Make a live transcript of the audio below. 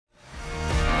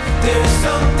There is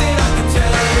something I can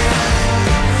tell you.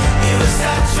 It was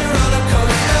such a roller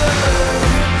coaster.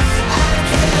 I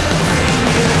can't bring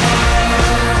you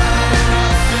home.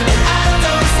 And I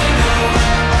don't say no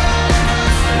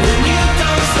when you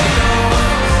don't say no.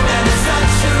 And it's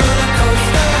such a roller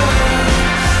coaster.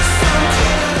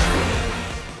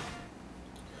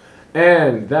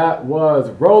 And that was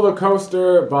Roller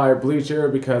Coaster by Bleacher,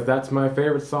 because that's my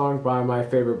favorite song by my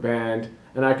favorite band.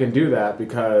 And I can do that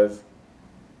because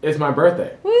it's my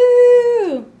birthday.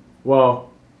 Woo!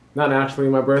 Well, not actually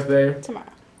my birthday. Tomorrow.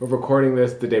 We're recording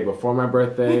this the day before my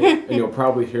birthday, and you'll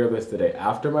probably hear this the day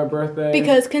after my birthday.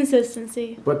 Because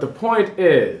consistency. But the point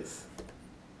is,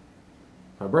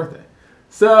 my birthday.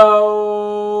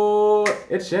 So,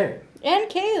 it's Shayne. And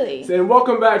Kaylee. And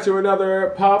welcome back to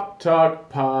another Pop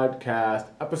Talk Podcast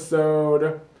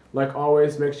episode. Like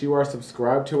always, make sure you are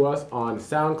subscribed to us on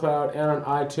SoundCloud and on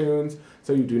iTunes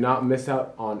so you do not miss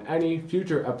out on any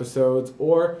future episodes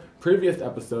or previous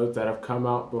episodes that have come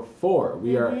out before.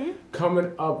 We are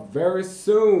coming up very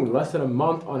soon, less than a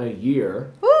month on a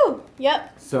year. Woo!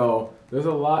 Yep. So there's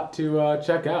a lot to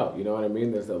check out, you know what I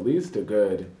mean? There's at least a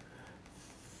good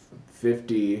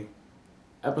 50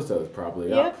 episodes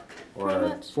probably up,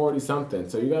 or 40 something.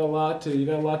 So you got a lot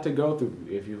to go through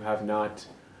if you have not,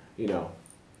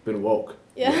 been woke.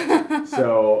 Yeah.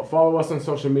 So follow us on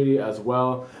social media as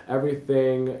well.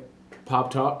 Everything Pop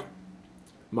Talk.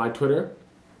 My Twitter,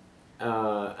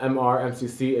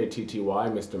 MRMCCATTY,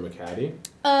 Mr. McCaddy.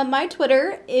 My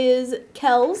Twitter is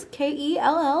Kells,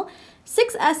 Kell,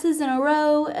 6 S's in a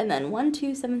row, and then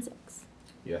 1276.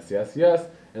 Yes.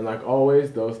 And like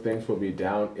always, those things will be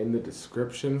down in the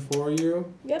description for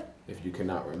you. Yep. If you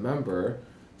cannot remember.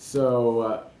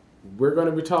 So we're going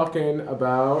to be talking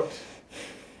about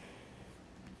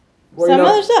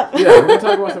other stuff. Yeah, we're going to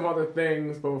talk about some other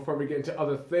things. But before we get into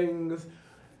other things,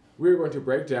 we're going to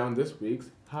break down this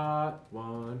week's Hot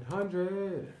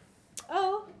 100.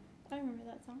 Oh, I remember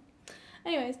that song.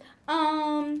 Anyways,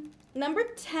 number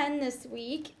 10 this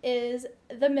week is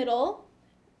The Middle.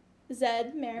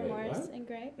 Zed, Mary Morris, and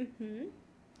Gray. Mm-hmm.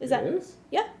 It is?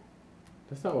 Yeah.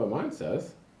 That's not what mine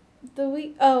says. The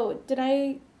week. Oh, did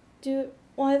I do?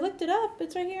 Well, I looked it up.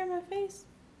 It's right here on my face.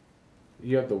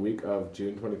 You have the week of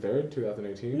June 23rd,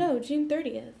 2018? No, June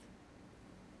 30th.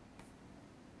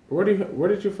 Where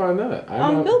did you find that?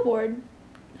 On Billboard.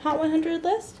 Hot 100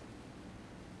 list.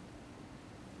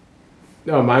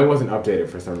 No, mine wasn't updated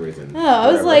for some reason. Oh,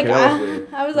 I was like,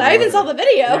 I even saw the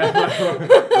video.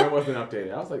 Yeah, mine wasn't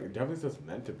updated. I was like, it definitely says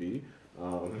meant to be.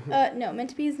 No,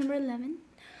 meant to be is number 11.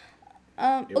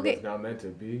 It okay. was not meant to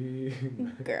be.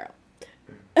 Girl.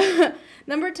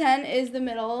 Number 10 is The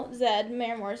Middle, Zed,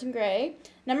 Mary Morris, and Gray.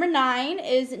 Number 9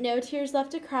 is No Tears Left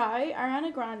to Cry,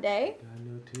 Ariana Grande. Got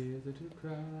no tears left to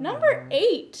cry. Number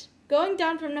 8, going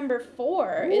down from number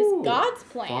 4, is God's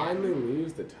Plan. Finally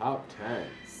leaves the top 10.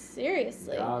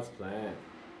 Seriously. God's Plan.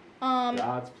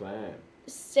 God's Plan.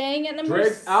 Staying at number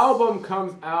Drake's album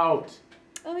comes out.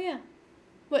 Oh, yeah.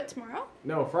 What, tomorrow?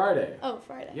 No, Friday. Oh,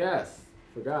 Friday. Yes.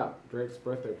 Forgot. Drake's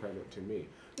birthday present to me.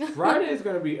 Friday is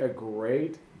going to be a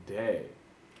great day.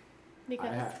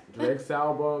 Because Drake's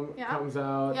album comes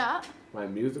out. Yeah. My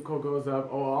musical goes up.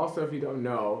 Oh, also, if you don't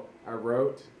know, I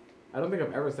don't think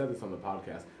I've ever said this on the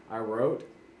podcast. I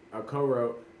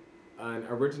co-wrote an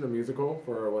original musical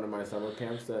for one of my summer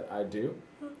camps that I do.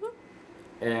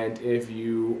 And if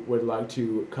you would like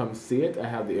to come see it, I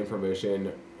have the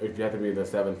information. If you have to be in the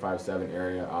 757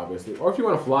 area, obviously. Or if you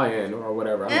want to fly in or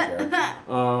whatever, I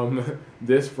don't care.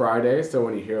 This Friday, so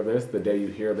when you hear this, the day you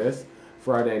hear this,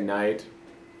 Friday night,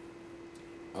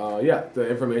 the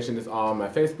information is on my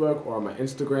Facebook or my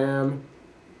Instagram.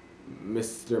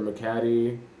 Mr.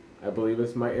 McCaddy, I believe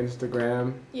it's my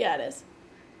Instagram. Yeah, it is.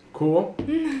 Cool.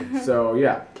 So,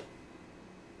 yeah.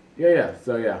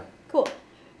 So, yeah. Cool.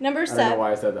 Number 7. I don't know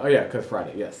why I said that. Oh, yeah, because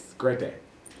Friday. Yes. Great day.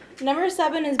 Number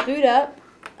 7 is Boot Up,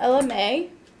 LMA,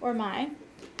 or Mine.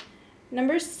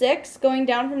 Number 6, going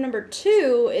down from number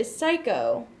 2, is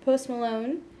Psycho, Post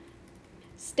Malone.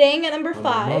 Staying at number 5.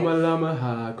 Mama Lama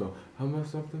Hago. Hama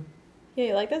something? Yeah,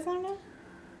 you like that song now?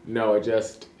 No,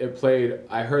 it played.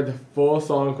 I heard the full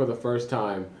song for the first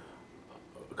time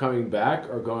coming back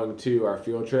or going to our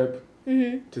field trip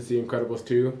to see Incredibles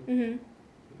 2.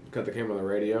 Because it came on the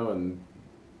radio and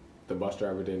the bus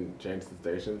driver didn't change the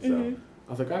station. So I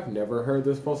was like, I've never heard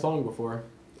this full song before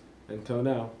until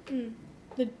now.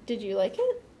 Did you like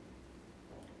it?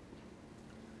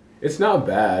 It's not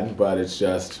bad, but it's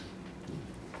just...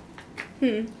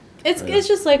 It's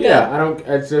just like I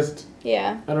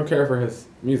don't care for his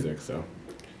music, so...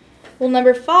 Well,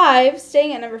 number 5,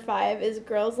 staying at number 5, is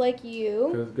Girls Like You.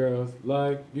 Because girls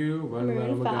like you run Maroon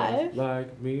around with guys 5.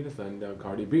 like me to sundown.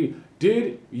 Cardi B.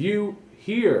 Did you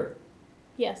hear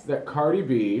Yes. that Cardi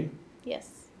B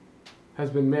Yes. has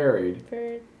been married?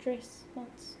 For 3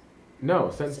 months.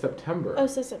 No, since September. Oh,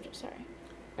 so sorry.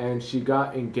 And she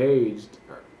got engaged,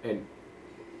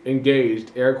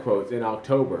 engaged, air quotes, in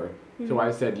October. So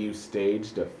I said you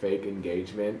staged a fake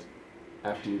engagement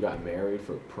after you got married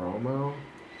for promo?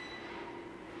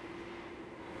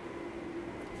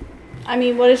 I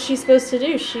mean, what is she supposed to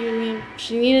do?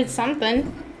 She needed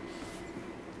something.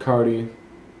 Cardi,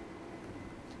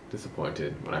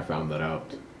 disappointed when I found that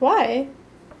out. Why?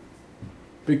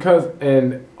 Because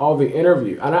in all the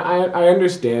interview, and I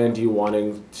understand you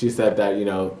wanting, she said that, you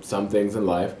know, some things in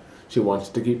life she wants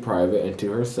to keep private and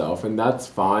to herself, and that's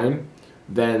fine.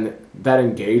 Then that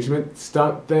engagement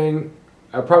stunt thing,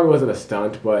 it probably wasn't a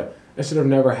stunt, but it should have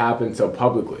never happened so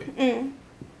publicly.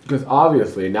 Because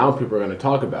obviously now people are going to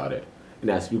talk about it and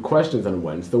ask you questions on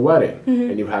when's the wedding.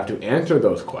 And you have to answer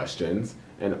those questions,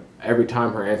 and every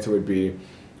time her answer would be,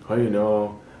 oh, you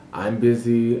know, I'm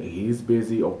busy, he's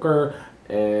busy, okay.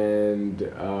 And,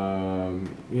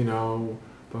 you know,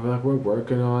 but like we're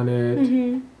working on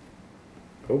it.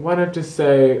 Why not just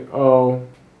say, oh,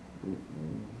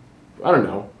 I don't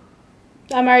know.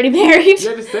 I'm already married.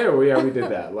 Yeah, just say, well, yeah, we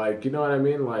did that. Like, you know what I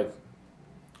mean? Like,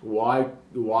 why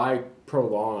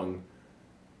prolong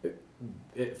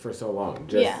it for so long?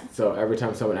 Just so every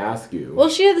time someone asks you. Well,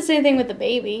 she did the same thing with the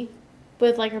baby,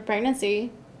 with like her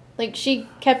pregnancy. Like she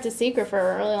kept a secret for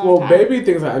a really long time. Well, baby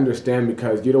things I understand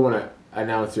because you don't want to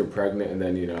announce you're pregnant and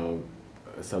then, you know,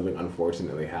 something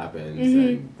unfortunately happens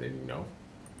and then, you know,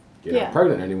 you're not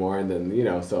pregnant anymore, and then, you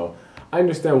know, so I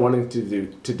understand wanting to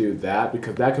do that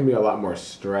because that can be a lot more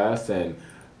stress, and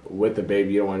with the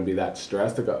baby you don't want to be that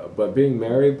stressed. But being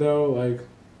married though, like,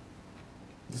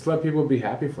 just let people be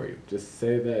happy for you. Just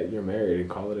say that you're married and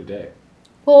call it a day.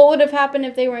 Well, what would have happened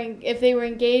if they were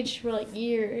engaged for like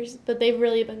years, but they've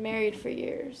really been married for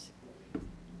years?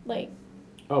 Like.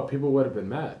 Oh, people would have been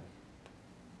mad.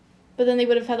 But then they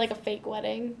would have had like a fake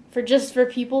wedding for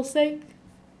people's sake.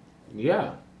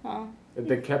 Yeah. Oh. If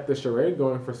they kept the charade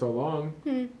going for so long,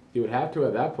 you would have to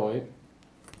at that point.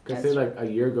 Because say like a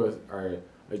year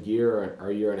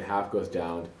and a half goes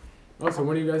down. Oh, so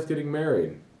when are you guys getting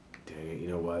married? Dang it, you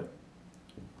know what?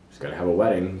 Just gotta have a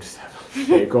wedding. Just have a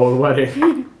fake old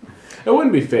wedding. It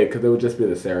wouldn't be fake because it would just be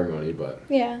the ceremony, but.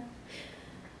 Yeah.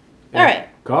 All right.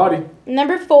 Cardi.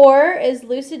 Number 4 is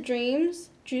Lucid Dreams,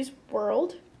 Juice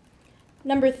WRLD.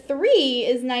 Number 3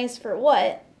 is Nice for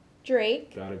What,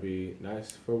 Drake. Gotta be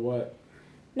nice for what?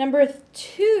 Number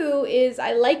 2 is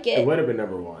I Like It. It would have been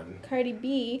number 1. Cardi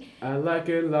B. I like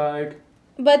it like.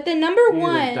 But the number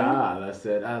 1. I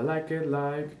said I like it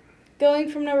like. Going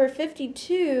from number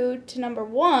 52 to number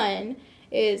 1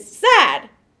 is Sad.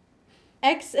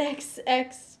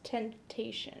 XXX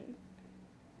Temptation.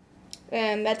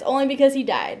 And that's only because he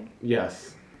died.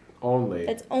 Yes. Only.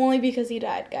 That's only because he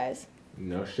died, guys.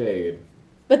 No shade.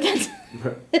 But that's.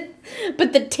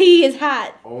 But the tea is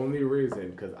hot. Only reason,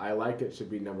 because I Like It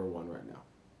should be number 1 right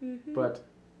now. But,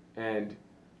 and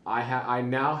I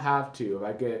now have to, if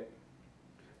I get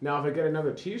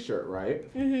another T-shirt, right?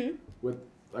 With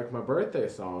like my birthday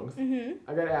songs,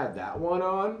 I gotta add that one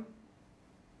on.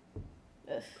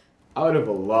 Ugh. I would have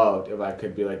loved if I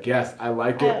could be like, yes, I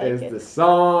Like It is the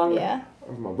song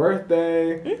of my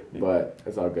birthday, but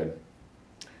it's all good.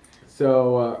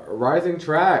 So, Rising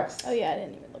Tracks. Oh yeah, I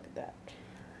didn't even look at that.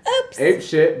 Oops. Ape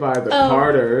Shit by the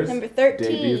Carters. Number 13.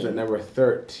 Debuts at number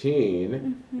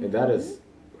 13. And that is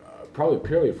probably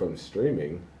purely from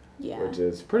streaming. Yeah. Which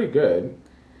is pretty good.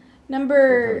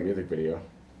 Number. Kind of music video.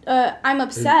 I'm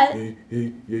Upset.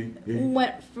 Hey.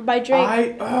 Went by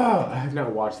Drake. I have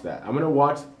not watched that. I'm going to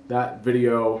watch that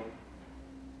video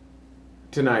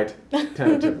tonight,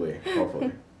 tentatively,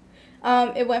 hopefully.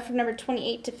 It went from number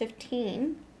 28 to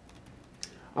 15.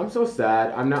 I'm so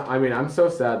sad. I'm so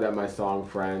sad that my song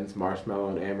Friends,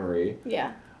 Marshmello and Anne-Marie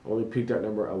only peaked at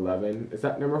number 11. Is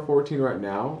that number 14 right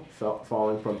now?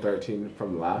 Falling from 13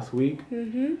 from last week.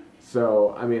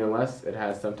 So, I mean, unless it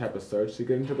has some type of surge to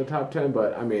get into the top 10,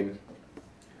 but I mean,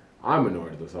 I'm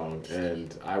annoyed with the song,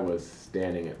 and I was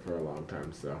standing it for a long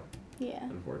time, so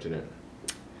unfortunate.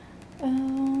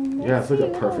 It's like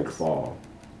a perfect fall.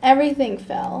 Everything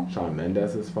fell. Shawn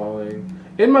Mendes is falling.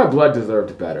 In My Blood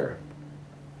deserved better.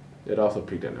 It also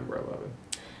peaked at number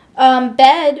 11.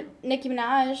 Bed, Nicki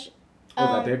Minaj.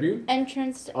 That debut?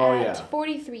 Entrance at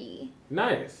 43.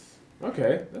 Nice.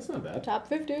 Okay, that's not bad. Top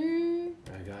 50. I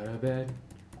got a bed.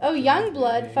 Oh,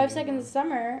 Youngblood, 5 Seconds of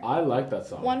Summer. I like that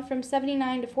song. Won from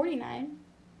 79 to 49.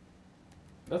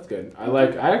 That's good. I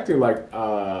actually like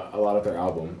a lot of their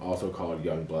album, also called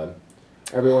Young Blood.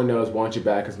 Everyone knows "Want You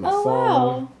Back" is my Oh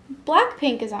song. wow,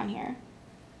 Blackpink is on here.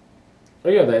 Oh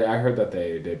yeah, I heard that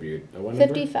they debuted. What number?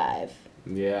 55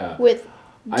 Yeah. with.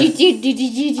 I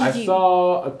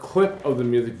saw a clip of the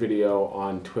music video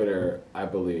on Twitter, I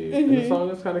believe, and the song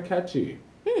is kind of catchy.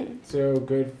 So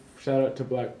good. Shout out to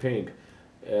Blackpink.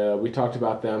 We talked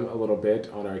about them a little bit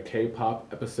on our K-pop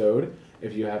episode.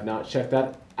 If you have not checked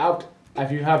that out,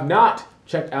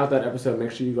 that episode,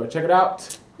 make sure you go check it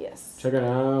out. Yes. Check it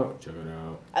out. Check it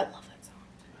out. I love that song.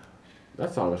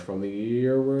 That song is from the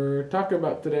year we're talking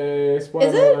about today. Spoiler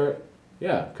Is it? alert.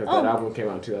 Yeah, because that album came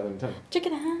out in 2010. Check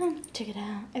it out. Check it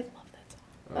out. I love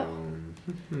that song.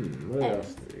 What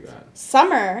else do you got?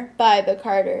 Summer by the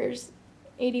Carters,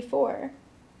 84.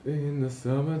 In the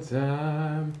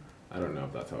summertime. I don't know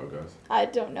if that's how it goes. I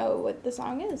don't know what the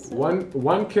song is. So.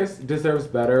 One Kiss Deserves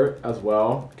Better as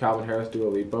well. Calvin Harris, Dua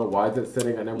Lipa. Why is it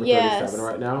sitting at number 37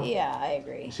 right now? Yeah, I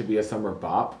agree. It should be a summer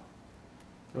bop.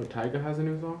 Oh, Tyga has a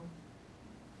new song?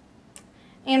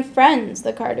 And Friends,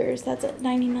 the Carters, that's at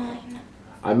 99.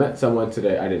 I met someone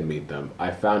today. I didn't meet them.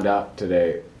 I found out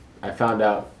that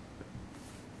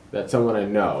someone I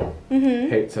know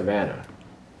hates Savannah.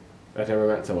 I've never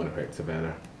met someone who hates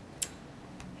Savannah.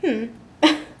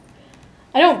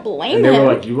 I don't blame And him. they were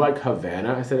like, "You like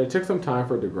Havana?" I said, "It took some time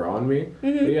for it to grow on me." But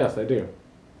yes, I do.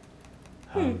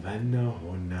 Havana,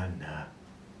 oh, na, na.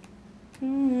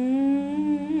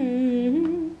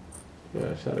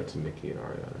 Yeah, shout out to Nicki and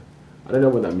Ariana. I don't know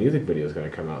when that music video is going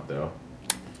to come out, though.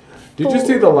 Did you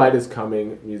see the Light Is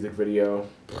Coming music video?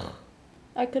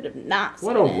 I could have not seen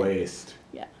What it. a waste.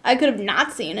 Yeah, I could have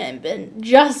not seen it and been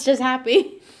just as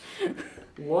happy.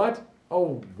 What a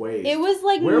waste. It was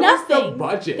like Where nothing. was the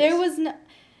budget? There was no.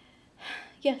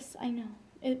 Yes, I know.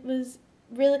 It was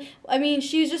really. I mean,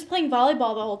 she was just playing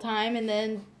volleyball the whole time, and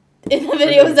then the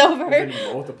video was over. And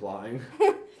then multiplying.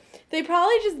 They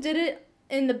probably just did it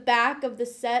in the back of the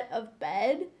set of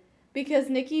bed because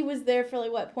Nikki was there for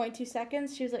like 0.2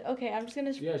 seconds. She was like, "Okay, I'm just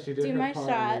gonna Yeah, she did do her my part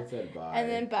shot, and then said bye. and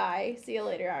then bye. See you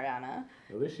later, Ariana."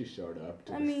 At least she showed up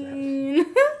to I the set. mean.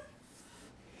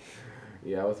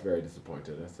 Yeah, I was very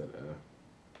disappointed. I said,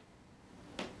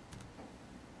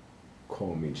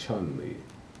 call me Chun-Li.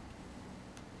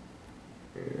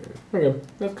 Yeah. Okay,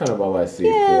 that's kind of all I see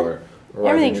for rising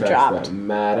everything tracks dropped. that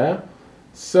matter.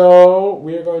 So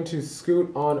we are going to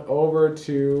scoot on over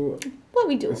to What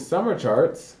we the do? summer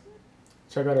charts.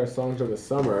 Check out our songs of the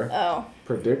summer Oh.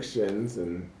 predictions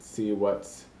and see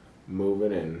what's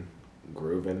moving and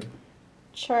grooving.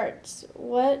 Charts.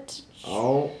 What?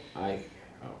 Oh,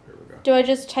 here we go. Do I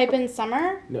just type in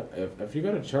summer? No, if you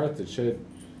go to charts, it should.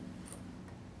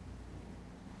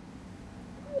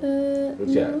 But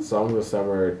yeah, Songs of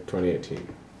Summer 2018.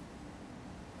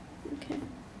 Okay.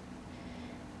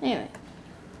 Anyway.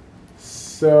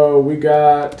 So we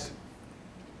got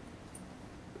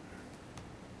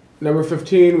number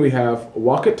 15. We have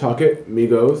 "Walk It Talk It"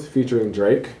 Migos featuring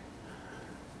Drake.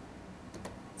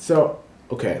 So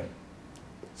okay,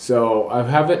 so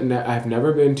I've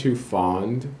never been too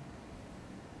fond.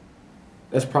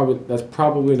 That's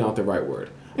probably not the right word.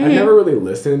 I've never really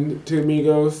listened to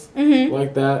Migos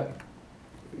like that.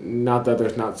 Not that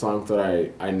there's not songs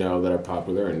that I know that are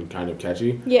popular and kind of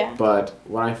catchy. Yeah. But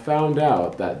when I found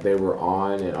out that they were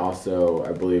on and also,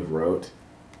 I believe, wrote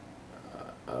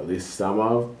at least some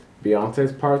of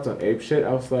Beyonce's parts on Ape Shit,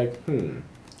 I was like,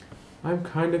 I'm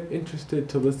kind of interested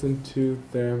to listen to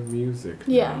their music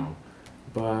now.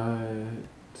 But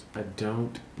I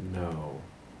don't know.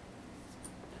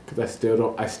 Because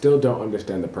I still don't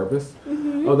understand the purpose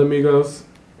of the Migos.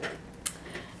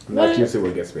 And that's usually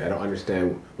what gets me. I don't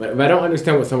understand. If I don't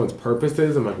understand what someone's purpose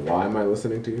is, I'm like, why am I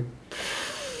listening to you?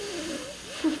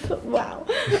 Wow.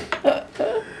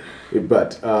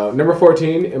 But number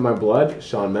 14, "In My Blood,"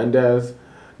 Shawn Mendes.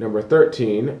 Number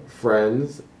 13,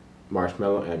 "Friends,"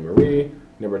 Marshmello and Marie.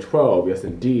 Number 12, Yes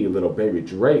Indeed, Little Baby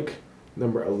Drake.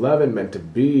 Number 11, "Meant to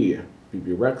Be,"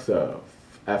 BB Rexa,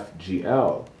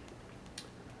 FGL.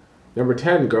 Number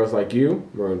 10, "Girls Like You,"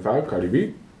 Maroon 5, Cardi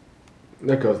B.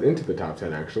 That goes into the top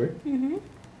 10, actually.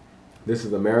 "This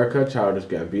Is America," Childish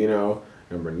Gambino.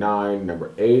 Number 9.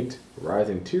 Number 8,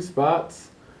 rising 2 spots,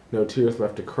 "No Tears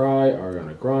Left to Cry,"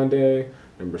 Ariana Grande.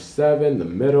 Number 7, "The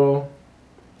Middle."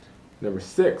 Number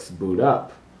 6, "Boot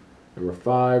Up." Number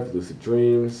 5, "Lucid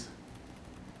Dreams."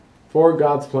 4,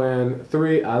 "God's Plan."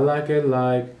 3, "I Like It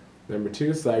Like." Number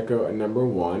 2, "Psycho." And number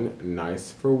 1,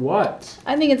 "Nice for What."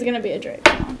 I think it's gonna be a Drake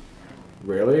song.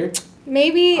 Really?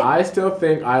 Maybe. I still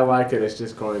think "I Like It" is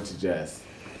just going to just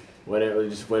when it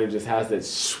just has that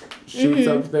shoots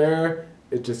up there,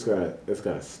 it's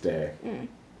gonna stay.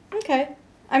 Okay.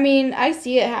 I mean, I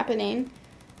see it happening.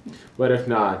 But if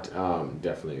not,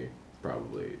 definitely,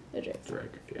 probably The Drake.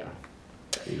 Drake. Yeah.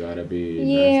 You gotta be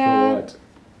Yeah. nice for what?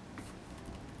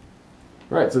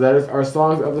 Right, so that is our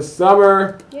songs of the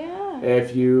summer. Yeah.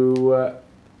 If you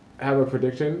have a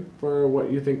prediction for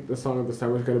what you think the song of the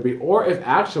summer is going to be, or if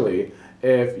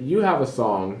you have a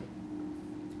song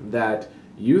that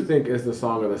you think is the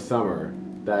song of the summer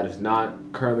that is not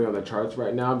currently on the charts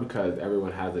right now because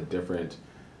everyone has a different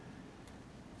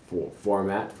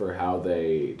format for how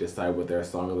they decide what their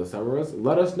song of the summer is,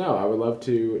 let us know. I would love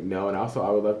to know, and also I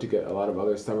would love to get a lot of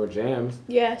other summer jams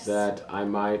Yes. that I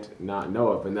might not know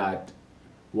of and that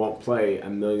won't play a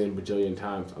million bajillion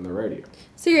times on the radio.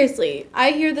 Seriously,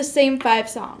 I hear the same 5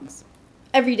 songs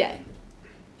every day.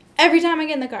 Every time I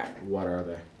get in the car. What are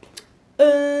they?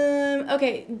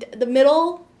 Okay, the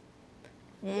middle,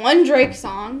 one Drake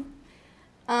song.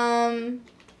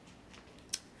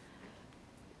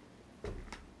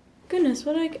 Goodness,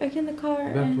 what did I get in the car?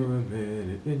 Back for a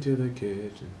minute into the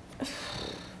kitchen.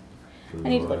 I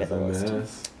need to look at the Was a list.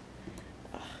 mess.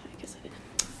 I guess I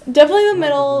did. Definitely the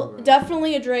middle,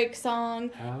 definitely a Drake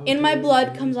song. How In My did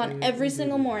Blood we comes on get every into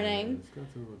single this? morning. Got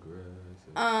so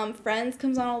aggressive. Friends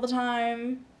comes on all the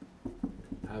time.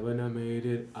 Haven't I made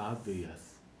it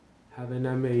obvious? Haven't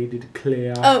I made it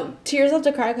clear? Oh, Tears Left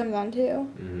to Cry comes on too.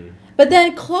 Mm-hmm. But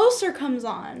then Closer comes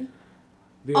on.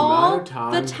 The All amount of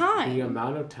times, the time. The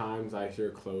amount of times I hear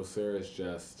Closer is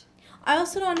just. I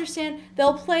also don't understand.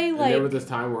 They'll play And like. there was this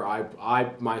time where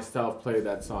I myself played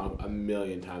that song a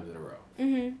million times in a row,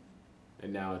 Mhm.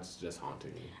 and now it's just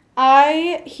haunting me.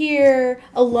 I hear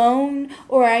Alone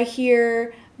or I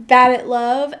hear Bad at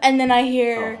Love, and then I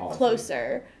hear Halsey.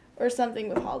 Closer or something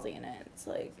with Halsey in it. It's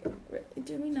like, really,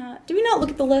 do we not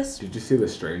look at the list? Did you see the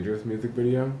Strangers music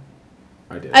video?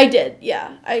 I did. I did,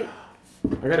 yeah. I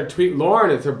gotta tweet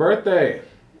Lauren. It's her birthday.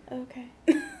 okay.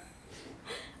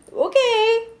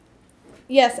 Okay.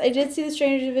 Yes, I did see the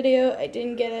Strangers video. I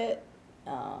didn't get it.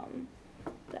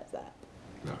 That's that.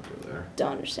 Not good there.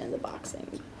 Don't understand the boxing.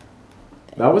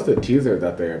 That was the teaser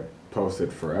that they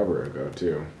posted forever ago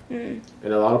too. Mm.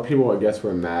 And a lot of people, I guess,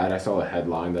 were mad. I saw a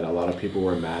headline that a lot of people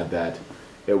were mad that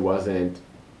it wasn't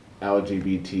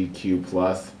LGBTQ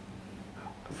plus.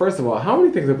 First of all, how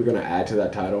many things are we gonna add to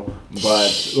that title?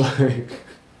 But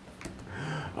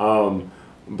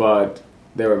but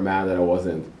they were mad that it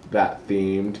wasn't that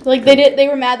themed. Like they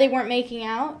were mad they weren't making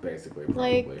out. Basically,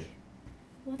 Like- probably.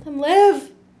 Let them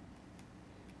live.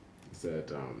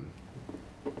 Said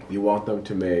you want them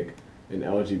to make an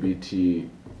LGBTQ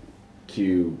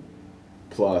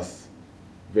plus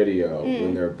video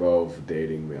when they're both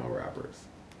dating male rappers.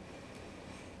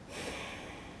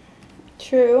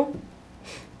 True.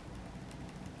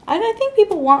 I think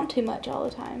people want too much all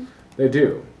the time. They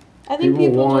do. I think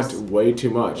people want just, way too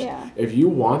much. Yeah. If you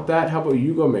want that, how about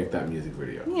you go make that music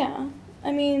video? yeah.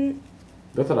 I mean,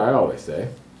 That's what I always say.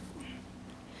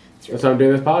 That's why I'm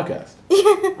doing this podcast.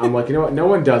 I'm like, you know what? No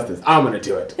one does this. I'm gonna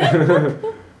do it. I'm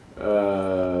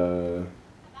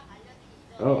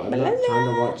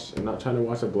not trying to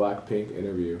watch a Blackpink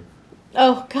interview.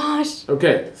 oh gosh.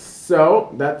 Okay,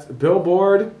 so that's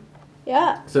Billboard.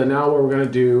 Yeah. So now what we're gonna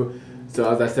do. So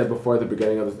as I said before at the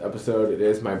beginning of this episode, it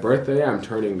is my birthday. I'm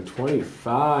turning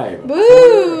 25.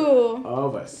 Boo!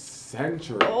 Of a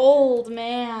century. Old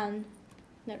man.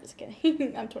 No, just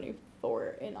kidding. I'm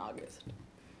 24 in August.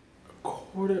 A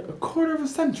quarter of a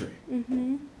century.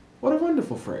 Mm-hmm. What a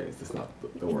wonderful phrase. That's not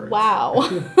the word. Wow.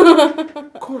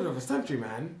 Quarter of a century,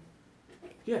 man.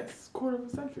 Yes, quarter of a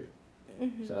century.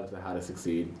 Mm-hmm. Shout out to How to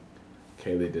Succeed.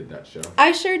 Kaylee did that show.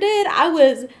 I sure did. I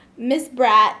was Miss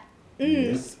Brat.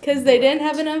 Miss Because they didn't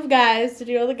Brat. have enough guys to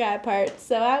do all the guy parts,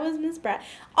 so I was Miss Brat.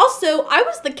 Also, I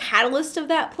was the catalyst of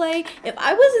that play. If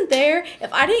I wasn't there,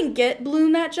 if I didn't get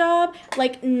Bloom that job,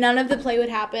 like, none of the play would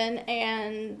happen,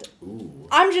 and Ooh.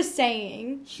 I'm just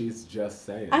saying. She's just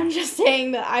saying. I'm just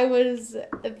saying that I was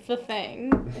the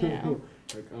thing, you know.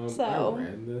 Like, So, I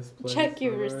ran this place, check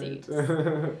your alright? receipts.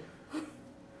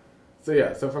 So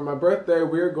yeah, so for my birthday,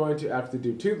 we are going to actually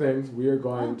do two things. We are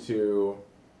going to...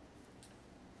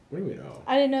 What do you know?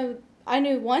 I didn't know. I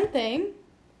knew one thing.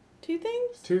 Two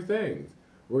things? Two things.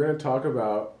 We're going to talk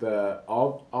about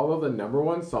all of the number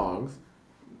one songs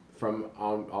from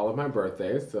all of my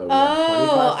birthdays. So we have 25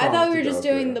 Oh, I thought songs we were to just go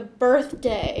doing through. the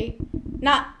birthday.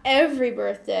 Not every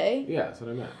birthday. Yeah, that's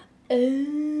what I meant.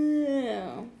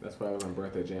 Oh. That's why I was on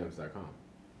birthdayjams.com.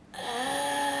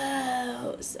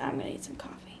 Oh. So I'm going to eat some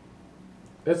coffee.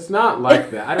 It's not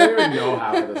like that. I don't even know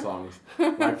half of the songs.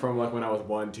 Like from like when I was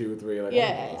 1, 2, 3, like I don't know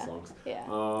Yeah. the songs.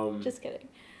 Yeah. Just Just kidding.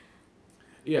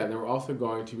 yeah, and then we're also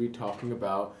going to be talking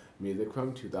about music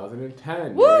from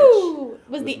 2010. Woo! Which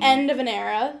Was the was- end of an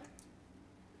era,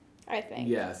 I think.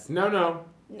 Yes. No.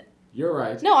 You're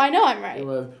right. No, I know I'm right. It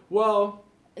was, well,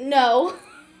 No.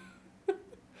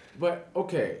 but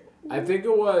okay. I think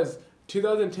it was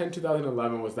 2010,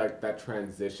 2011 was like that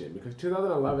transition because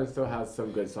 2011 still has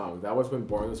some good songs. That was when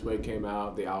Born This Way came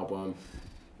out, the album.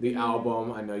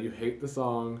 I know you hate the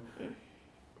song.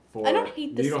 I don't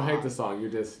hate the You don't hate song. the song. You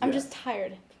just. I'm yes. just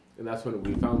tired. And that's when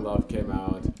We Found Love came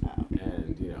out, Oh.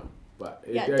 and but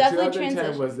Yeah, definitely 2010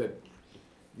 transition.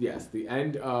 was the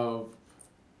end of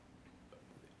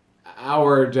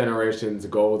our generation's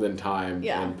golden time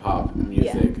Yeah. in pop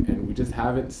music, and we just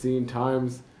haven't seen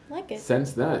times Like it.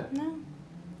 since then, No.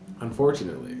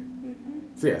 unfortunately.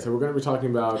 So we're going to be talking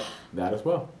about that as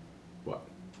well. What?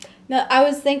 No, I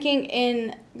was thinking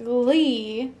in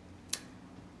Glee,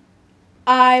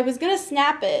 I was gonna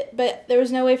snap it, but there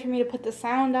was no way for me to put the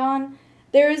sound on.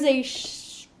 There was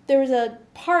a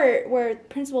part where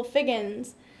Principal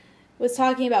Figgins was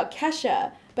talking about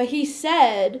Kesha, but he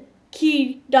said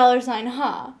key $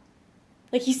 ha.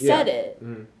 Like he said it.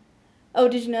 Mhm. Oh,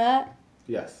 did you know that?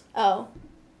 Yes. Oh.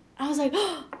 I was like,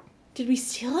 oh, did we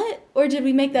steal it? Or did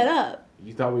we make that up?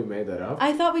 You thought we made that up?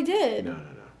 I thought we did. No.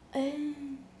 Uh,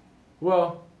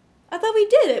 Well, I thought we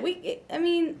did it.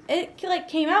 It like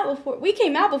came out before. We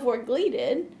came out before Glee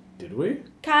did. did we?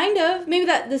 Kind of. Maybe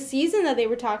the season that they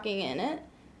were talking in it.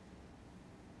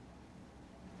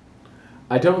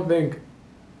 I don't think.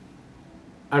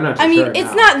 I'm not too I mean, sure it's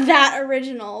now. not that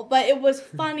original, but it was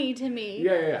funny to me.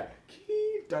 Yeah.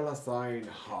 Key $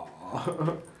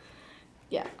 ha.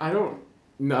 Yeah. I don't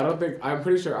think. I'm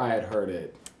pretty sure I had heard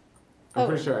it. I'm Oh.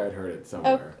 pretty sure I had heard it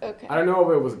somewhere. okay. I don't know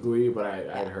if it was Glee, but I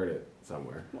had heard it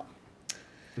somewhere.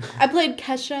 I played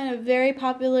Kesha in a very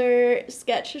popular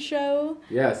sketch show.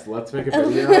 Yes, let's make a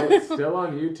video. Still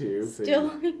on YouTube. So Still you,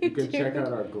 on You can YouTube. check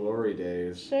out our glory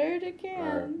days. Sure to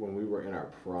can. When we were in our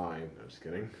prime. No, just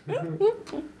kidding.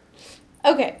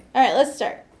 Okay. All right. Let's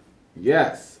start.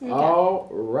 Yes. Okay.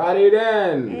 Alrighty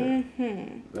then.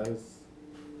 Mm-hmm. That is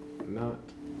not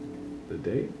the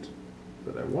date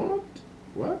that I want.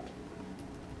 What?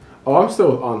 Oh, I'm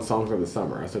still on Songs of the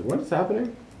Summer. I was like, what is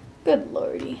happening? Good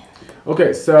lordy.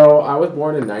 Okay, so I was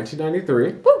born in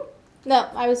 1993. Woo! No,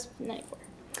 I was 94.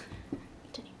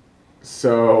 Continue.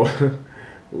 So,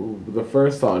 the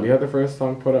first song. You have the first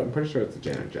song put up? I'm pretty sure it's a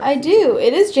Janet Jackson. I do.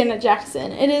 It is Janet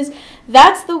Jackson. It is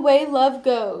That's the Way Love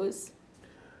Goes.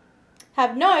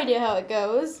 Have no idea how it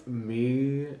goes.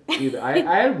 Me either. I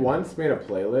had once made a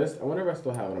playlist. I wonder if I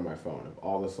still have it on my phone of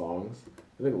all the songs.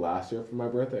 I think last year for my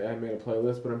birthday I had made a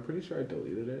playlist, but I'm pretty sure I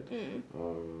deleted it.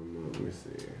 Let me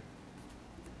see.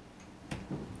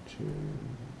 June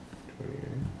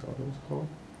 28th, thought it was called.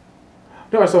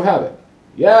 No, I still have it.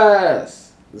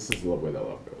 Yes! This is the way that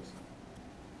love goes.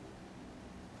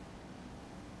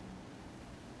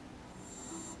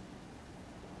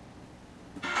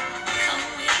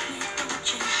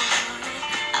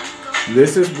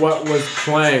 This is what was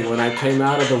playing when I came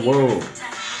out of the womb.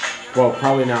 Well,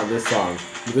 probably not this song.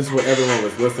 But this is what everyone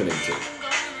was listening to.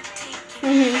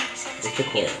 It's the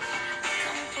chorus.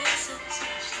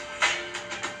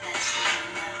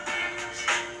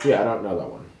 Yeah, I don't know that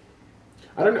one.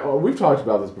 I don't know. We've talked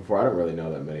about this before. I don't really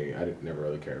know that many. Never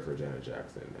really cared for Janet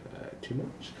Jackson too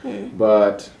much.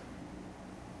 But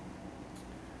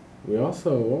we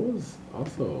also, what was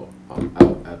also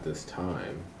out at this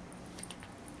time?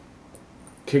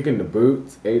 Kicking the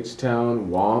Boots, H-Town,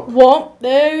 Womp. Womp,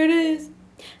 there it is.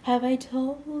 Have I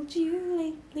told you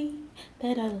lately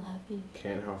that I love you?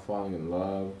 Can't Help Falling in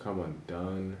Love, Come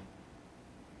Undone.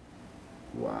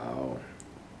 Wow.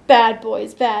 Bad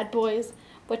boys, bad boys.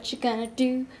 What you gonna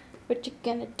do? What you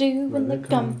gonna do when they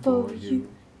come for you?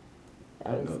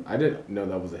 I didn't know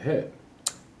that was a hit.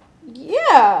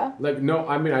 Yeah. Like, no,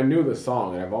 I mean, I knew the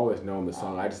song, and I've always known the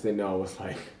song. I just didn't know it was,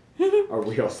 like, a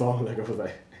real song. Like, it was,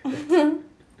 like...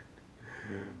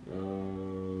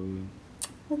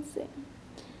 Let's see.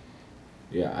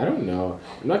 Yeah, I don't know.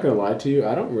 I'm not going to lie to you.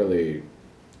 I don't really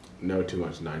know too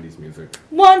much 90s music.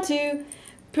 1, 2,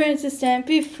 Princess stand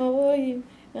before you.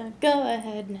 Go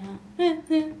ahead now.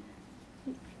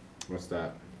 What's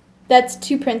that? That's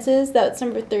 2 Princes. That's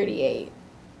number 38.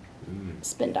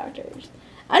 Spin Doctors.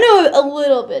 I know a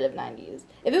little bit of 90s.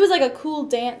 If it was like a cool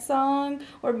dance song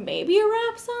or maybe a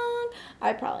rap song,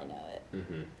 I'd probably know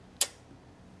it.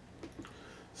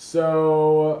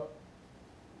 So,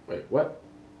 wait, what?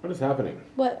 What is happening?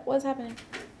 What's happening?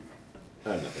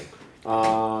 Nothing.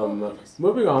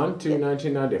 Moving on to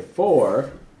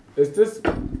 1994. Is this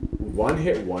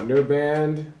one-hit wonder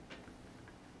band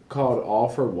called All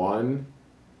for One?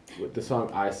 with the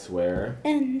song I Swear.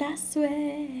 And I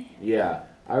swear. Yeah,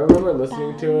 I remember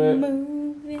listening to it.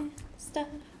 Moving stars.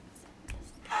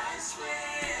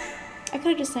 I could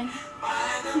have just sang.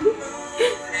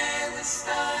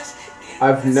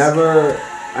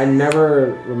 I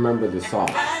never remember the song.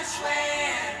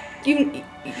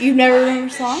 You've never remember the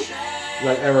song?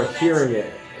 Like ever hearing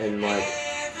it in like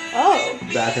Oh.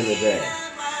 back in the day.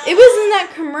 It was in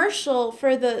that commercial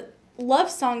for the love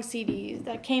song CDs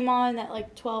that came on at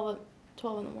like 12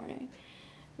 in the morning.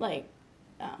 Like,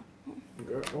 oh.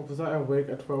 Girl, was I awake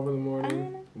at 12 in the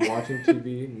morning watching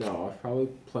TV? No, I was probably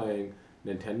playing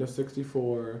Nintendo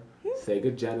 64,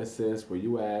 Sega Genesis. Where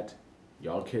you at?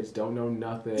 Y'all kids don't know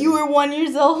nothing. You were 1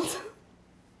 year old?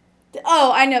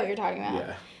 Oh, I know what you're talking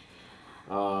about.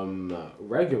 Yeah.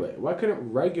 Regulate. Why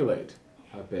couldn't Regulate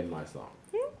have been my song?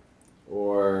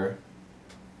 Or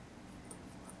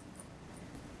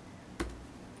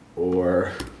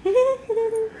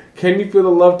Can You Feel the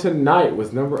Love Tonight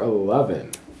was number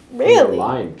 11. Really? From The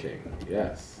Lion King.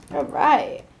 Yes. All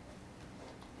right.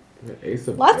 Ace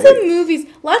of Lots Base. of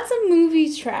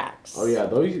movies tracks. Oh yeah,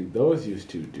 those used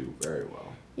to do very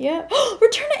well. Yeah.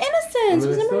 Return to Innocence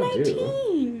was they number still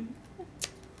 19.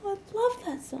 Oh, I love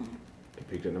that song. It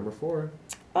peaked at number 4.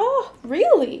 Oh,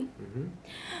 really? Mm-hmm.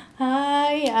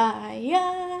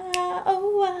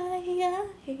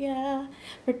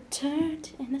 Return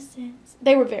to Innocence.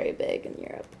 They were very big in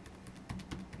Europe.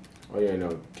 Oh yeah,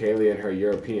 no, Kaylee and her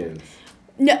Europeans.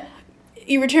 No,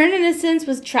 Return to Innocence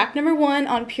was track number 1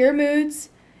 on Pure Moods.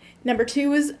 Number 2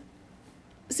 was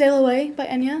Sail Away by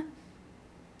Enya.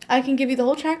 I can give you the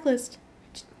whole track list.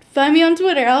 Just find me on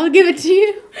Twitter. I'll give it to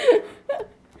you.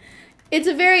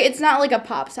 It's not like a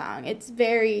pop song. It's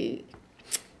very,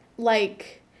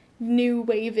 like, new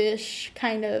wave-ish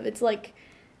kind of. It's like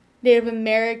Native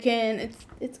American.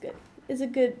 It's good. It's a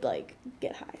good, like,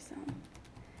 get high song.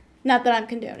 Not that I'm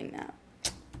condoning that.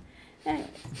 Anyways.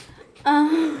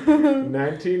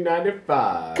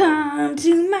 1995. Come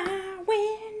to my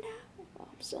window. Oh,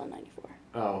 I'm still in 94.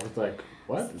 Oh, it's like,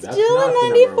 what? That's Still not in the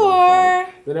number 1 song.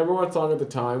 94. The number 1 song at the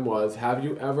time was Have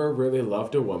You Ever Really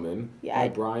Loved a Woman by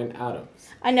Bryan Adams.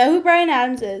 I know who Bryan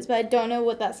Adams is, but I don't know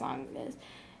what that song is.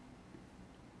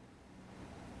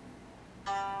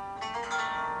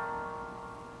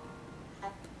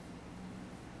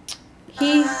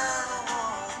 He...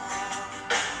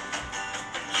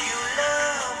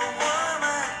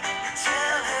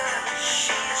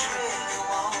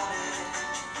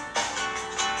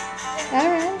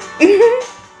 Alright.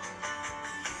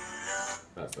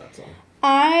 That's that song.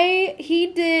 He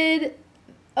did...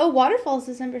 Oh, Waterfalls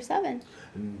is number 7.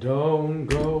 Don't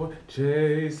go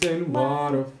chasing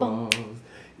waterfalls.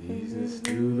 Eases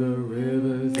to the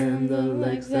rivers and the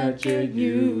lakes that you're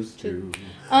used to.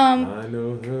 I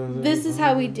know This Is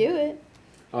How We Do It.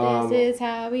 This is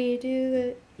how we do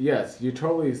it. Yes, you're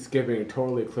totally skipping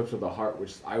Totally Eclipse of the Heart,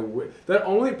 which that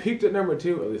only peaked at number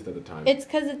 2, at least at the time. It's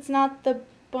because it's not the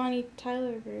Bonnie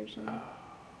Tyler version.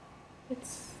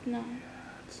 It's not.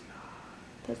 Yeah, it's not.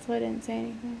 That's why I didn't say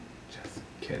anything. Just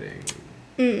kidding.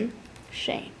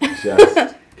 Shayne.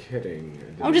 Just kidding.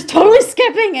 I'm just totally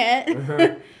skipping it.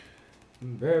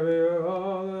 Baby, you're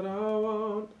all that I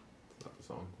want. Not the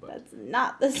song, but. That's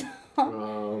not the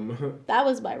song. That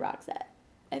was by Roxette,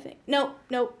 I think. Nope,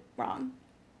 wrong.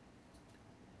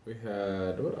 We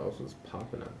had, what else was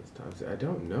popping at this time? See, I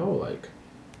don't know, like,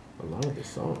 a lot of the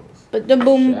songs. But the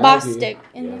bombastic.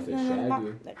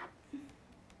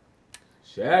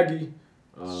 Shaggy.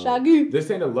 Shaggy. This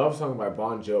Ain't a Love Song by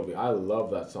Bon Jovi. I love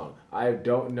that song. I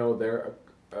don't know their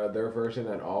version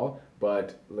at all,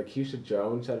 but Lakeisha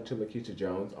Jones, shout out to Lakeisha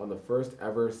Jones, on the first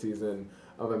ever season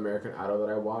of American Idol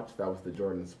that I watched, that was the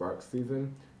Jordan Sparks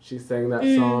season, she sang that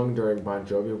song during Bon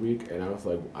Jovi week, and I was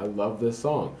like, I love this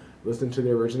song. Listened to the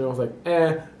original, I was like,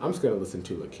 I'm just going to listen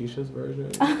to Lakeisha's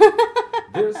version.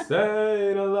 This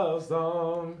ain't a love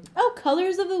song. Oh,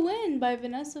 Colors of the Wind by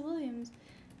Vanessa Williams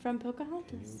from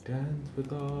Pocahontas. You dance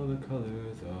with all the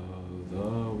colors of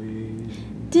the wind.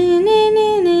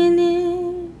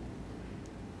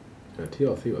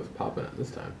 TLC was popping at this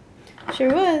time.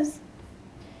 Sure was.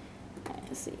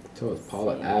 Let's see. So was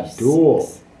Paula Abdul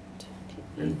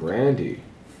and Brandy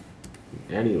and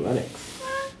Annie Lennox.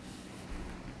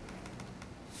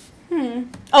 Oh,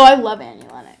 I love Annie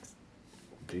Lennox.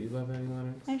 Do you love Annie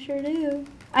Lennox? I sure do.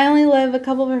 I only love a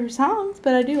couple of her songs,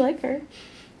 but I do like her.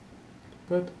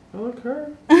 But I like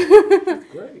her. That's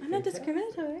great. I'm not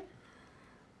discriminatory.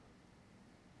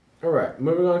 All right,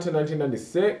 moving on to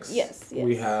 1996. Yes.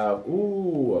 We have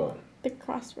The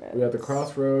Crossroads. We have The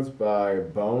Crossroads by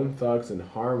Bone Thugs and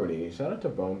Harmony. Shout out to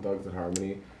Bone Thugs and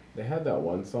Harmony. They had that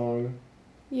one song.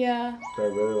 Yeah. that I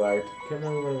really liked. Can't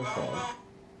remember what it was called.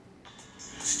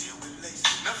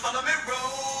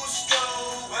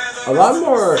 A lot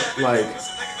more like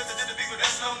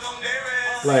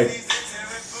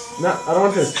not I don't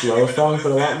want to say slow songs,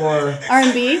 but a lot more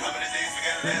R&B.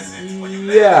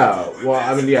 yeah. Well,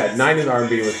 I mean, yeah, 90s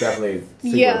R&B was definitely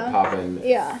super Yeah. poppin'.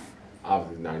 Yeah.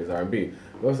 Obviously 90s R&B.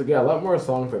 But also, yeah, a lot more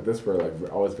songs like this were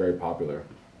like always very popular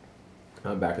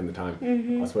back in the time.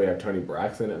 That's why you have Tony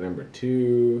Braxton at number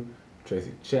 2,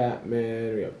 Tracy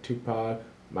Chapman, we have Tupac.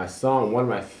 My song, one of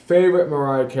my favorite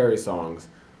Mariah Carey songs,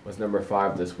 was number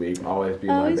 5 this week, Always Be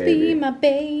My Always Baby. be my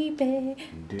baby.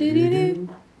 Do-do-do.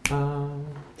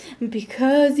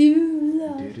 Because you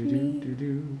love me.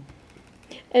 Do-do-do-do-do.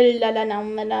 La la la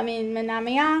la la la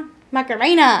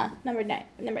Macarena.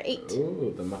 Number 8.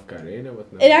 Ooh, the Macarena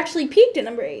with It actually peaked at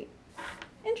number 8.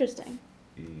 Interesting.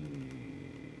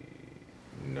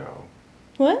 No.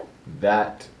 What?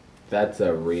 That's a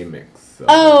remix. So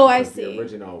Oh, I see. The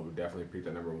original definitely peaked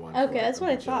at number 1. Okay, for that's a what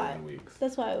I bajillion thought. weeks.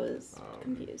 That's why I was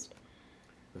confused.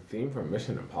 The theme from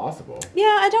Mission Impossible.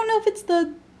 Yeah, I don't know if it's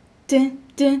the dun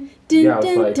dun dun Yeah, it's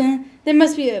dun like- dun. There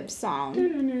must be a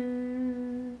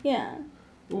song. Yeah.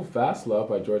 Ooh, Fast Love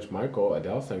by George Michael.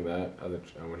 Adele sang that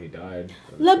when he died.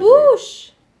 La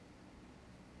Bouche.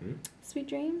 Hmm? Sweet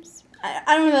Dreams.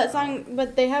 I don't know that song,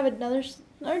 but they have another.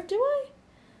 Or do I?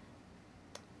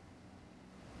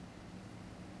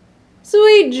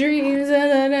 Sweet dreams, na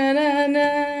na na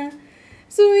na.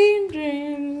 Sweet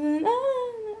dreams, na na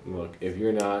na. Look, if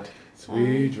you're not,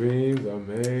 sweet dreams are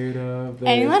made of this.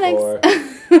 Annie Lennox.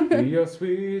 Or be a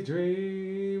sweet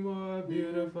dream or a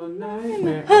beautiful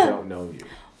nightmare. I don't know you.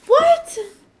 What?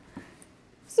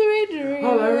 Sweet dreams.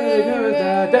 All I really care is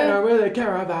that they don't really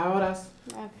care about us.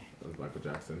 Okay. That was Michael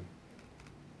Jackson.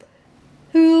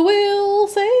 Who will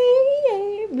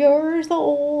save your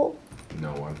soul?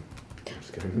 No one. I'm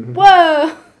just kidding.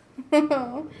 Whoa.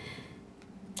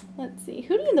 Let's see.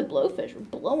 Hootie and the Blowfish were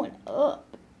blowing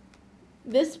up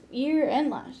this year and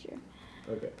last year.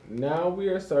 Okay, now we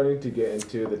are starting to get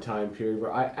into the time period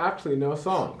where I actually know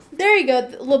songs. There you go.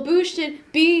 La Bouche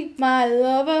did Be My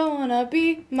Lover, Wanna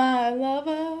Be My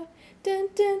Lover. Dun,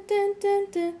 dun, dun, dun,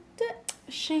 dun, dun.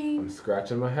 I'm Shame.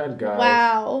 scratching my head, guys.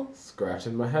 Wow.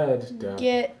 Scratching my head. Don't-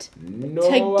 Get no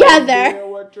together. idea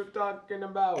what you're talking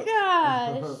about.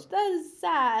 gosh. That is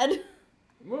sad.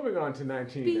 Moving on to Be my lover,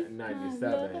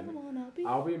 1997. wanna be.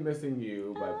 I'll Be Missing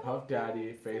You by Puff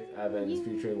Daddy, Faith Evans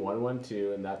featuring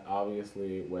 112, and that's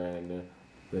obviously when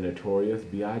the notorious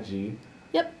B.I.G.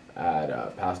 Yep.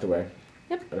 had passed away.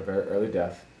 Yep. At a very early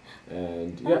death.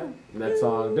 And yeah, and that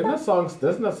song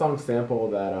doesn't that song sample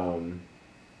that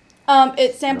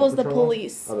It samples Snow the Patrol?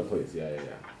 Police. Oh, the Police, yeah.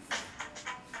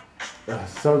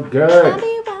 So I'll good.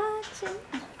 be watching.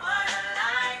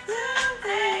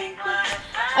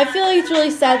 I feel like it's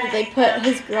really sad that they put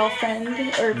his girlfriend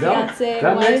or No, fiance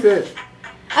that wife. makes it.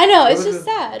 I know, that it's was just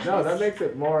sad. No, that makes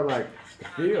it more like the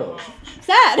feels.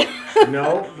 Sad.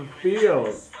 No, the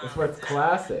feels. That's why it's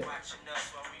classic.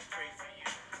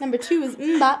 Number 2 is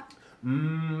Mbop.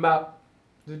 Bop.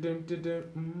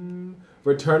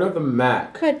 Return of the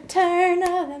Mac. Return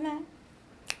of the Mac.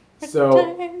 So,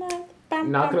 Return of the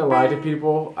Bam, not bam, gonna lie to bam.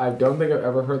 people, I don't think I've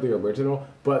ever heard the original,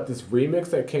 but this remix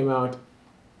that came out,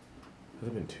 has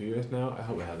it been 2 years now? I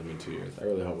hope it hasn't been 2 years. I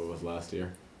really hope it was last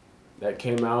year. That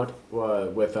came out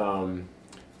with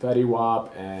Fetty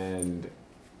Wap and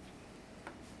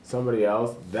somebody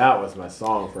else. That was my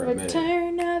song for a minute.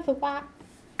 Return of the Wap.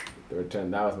 The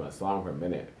Return, that was my song for a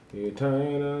minute.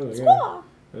 Return of the Squaw.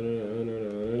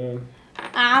 Mac.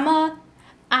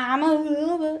 I'm a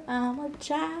lover, I'm a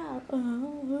child.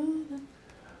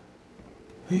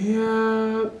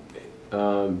 Yeah.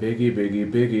 Biggie,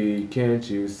 Biggie, Biggie, can't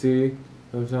you see?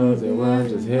 Sometimes they want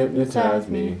to just hypnotize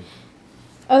me.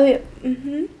 Oh yeah.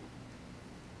 Mhm.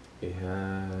 He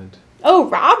had. Oh,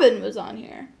 Robin was on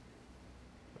here.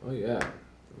 Oh yeah,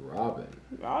 Robin.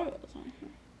 Robin was on here.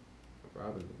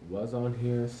 Robin was on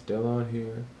here, still on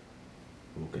here.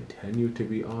 Will continue to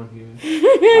be on here.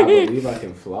 I Believe I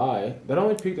Can Fly. That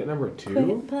only peaked at number 2.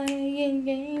 Quit playing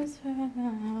games for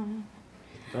now.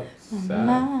 That's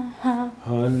sad.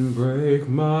 Unbreak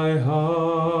my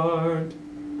heart.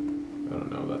 I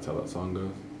don't know if that's how that song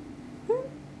goes.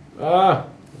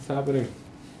 What's happening?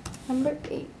 Number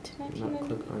 8. I'm not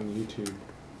click on YouTube.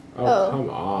 Oh. Come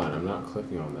on, I'm not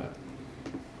clicking on that.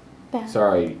 Bam.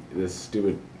 Sorry, this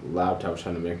stupid laptop's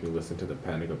trying to make me listen to the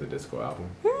Panic of the Disco album,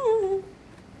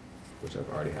 which I've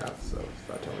already have, so it's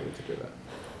not telling me to do that.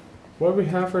 What do we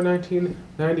have for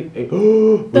 1998?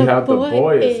 We have The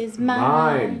Boy Is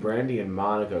Mine. Brandy and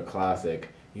Monica classic.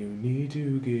 You need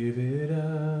to give it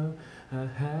up. I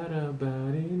had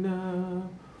about enough.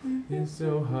 It's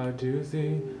so hard to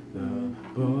see the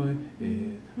boy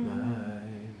is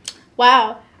mine.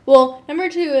 Wow. Well, number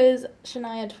 2 is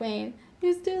Shania Twain.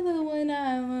 You're still the one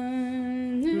I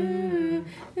want.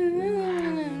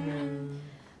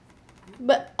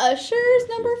 But Usher's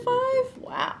number 5?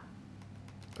 Wow.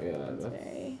 Yeah, that's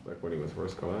very- like when he was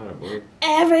first coming out, I believe.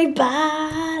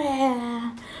 Everybody.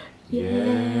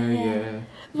 Yeah.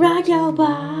 Rock your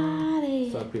body.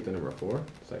 Song peaked at number 4.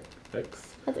 It's like X.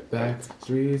 That's a Back, great song.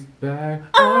 streets back,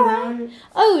 Alright. alright.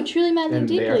 Oh, Truly Madly And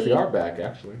Deeply. they actually are back,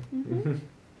 actually.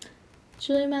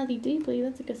 Truly Madly Deeply.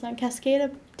 That's a good song.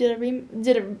 Cascada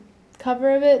did a cover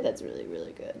of it. That's really,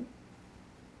 really good.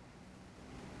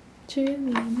 Truly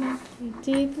Madly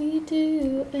Deeply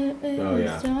do. Oh,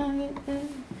 yeah.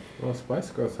 Well,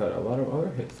 Spice Girls had a lot of other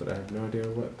hits that I have no idea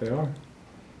what they are.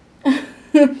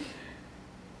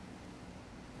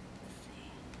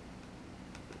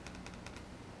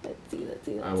 Let's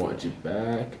see. I Want You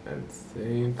Back and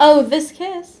Sing. Oh, This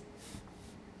Kiss.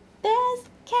 This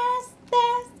Kiss,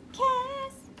 This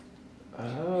Kiss.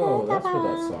 Oh, that's what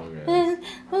that song is.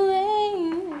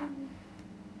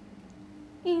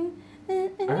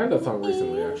 I heard that song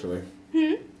recently, actually.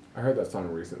 I heard that song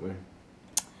recently.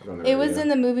 It was in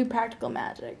the movie Practical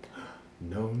Magic.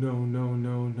 No.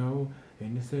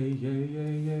 And you say,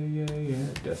 yeah.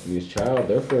 Destiny's Child,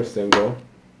 their first single.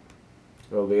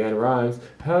 Oh, Leanne Rhymes.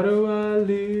 How do I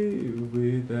live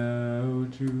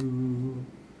without you?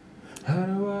 How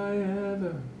do I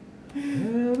ever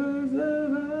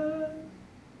survive?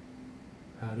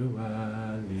 How do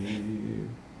I live?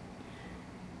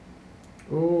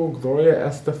 Oh, Gloria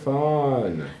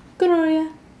Estefan.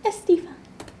 Gloria Estefan.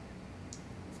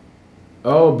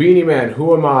 Oh, Beanie Man,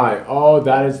 Who Am I? Oh,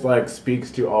 that is like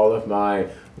speaks to all of my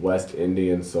West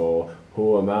Indian soul.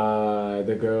 Who am I?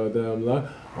 The girl them love.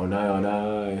 Oh,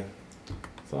 nigh.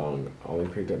 Song only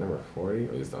peaked at number 40,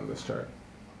 at least on this chart.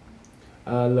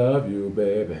 I love you,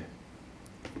 baby.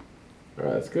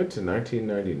 Alright, let's go to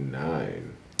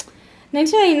 1999.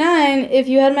 1999, If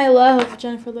You Had My Love,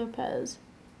 Jennifer Lopez.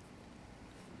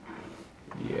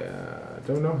 Yeah,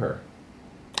 don't know her.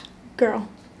 Girl.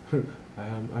 I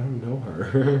don't know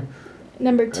her.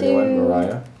 Number I know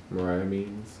what 2. Mariah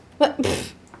means.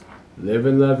 What?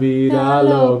 Living La Vida La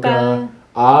Loca. Loca.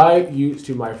 I used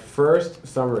to my first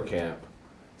summer camp,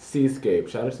 Seascape.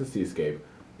 Shout out to Seascape,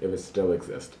 if it still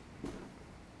exists.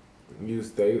 We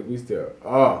used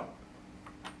to,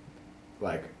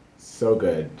 like, so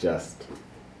good. Just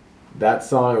that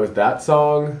song. It was that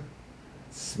song,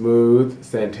 Smooth,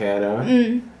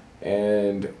 Santana,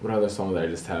 and what other song that I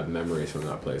just have memories from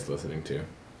that place listening to.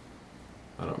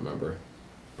 I don't remember,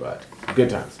 but good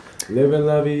times. Living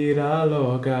La Vida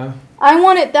Loca. I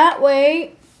Want It That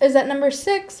Way is at number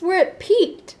 6, where it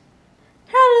peaked.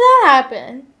 How did that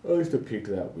happen? At least it peaked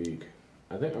that week.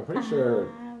 I'm pretty sure.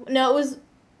 No, it was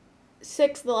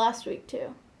 6 the last week,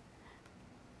 too.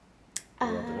 What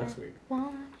about the next week?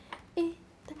 Want it,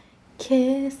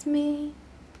 kiss me.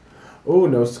 Oh,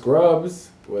 No Scrubs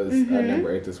was at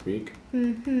number 8 this week.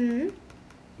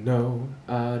 No,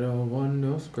 I don't want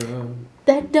no scrub.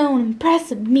 That don't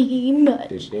impress me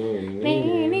much. Yeah,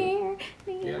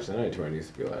 Shania Twain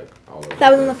used to be like all over.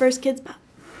 That was on the first Kids Pop.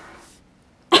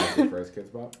 The first Kids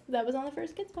Bop. That was on the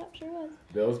first Kids Pop, sure was.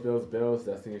 Bills,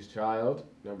 Destiny's Child,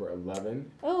 number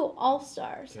 11. Oh, All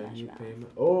Stars. Can Smash you Mouth. pay me?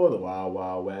 Oh, the Wild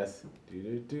Wild West.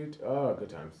 Oh, good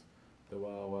times. The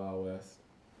Wild Wild West.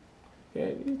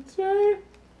 Can you take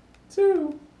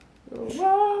to the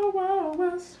Wild Wild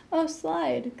West? Oh,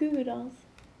 Slide. Goo Goo Dolls.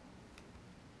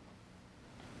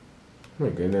 Oh my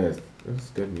goodness, this is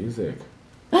good music.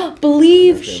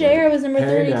 Believe Okay, Cher was number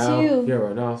Hey 32. now, you're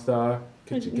an all-star.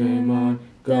 Get your game on,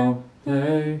 go.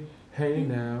 Hey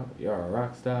now, you're a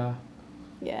rock star.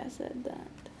 Yeah, I said that.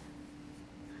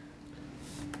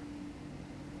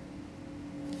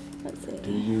 Let's see.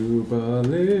 Do you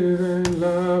believe in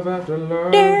love after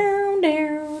love? Down.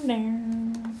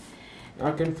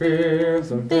 I can feel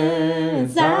something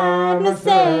inside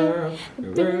myself.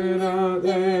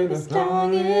 It's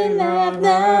strong enough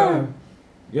now.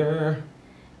 Yeah.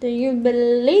 Do you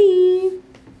believe?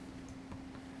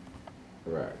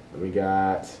 Right. What do we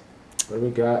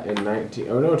got in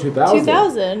 2000?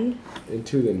 2000.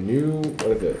 Into the new,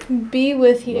 what is it? Be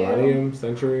With You. Millennium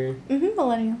Century?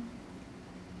 Millennium.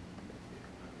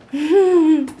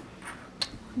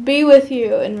 Be With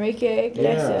You, Enrique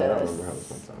Iglesias. Yeah, I don't remember how this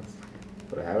one sounds.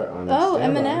 But I have it on Oh,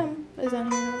 standby. Eminem is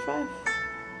on here, number 5.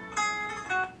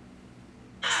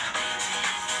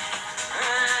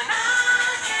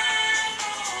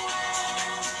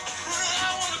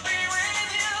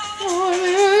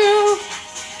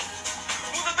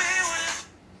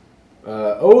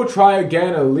 try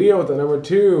again. Aaliyah with the number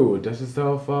 2. Dust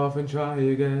yourself off and try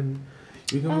again.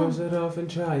 You can brush it off and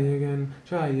try again.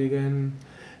 Try again.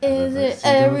 Is it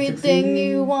everything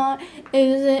you want?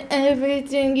 Is it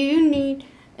everything you need?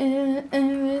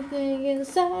 Everything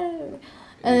inside.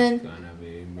 And It's gonna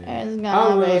be me. it's I'm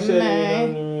gonna gonna be show you. me.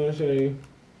 I'm gonna show you.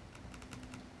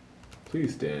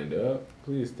 Please stand up.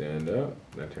 Please stand up.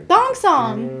 Thong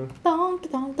song. Thong,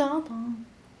 thong, thong, thong.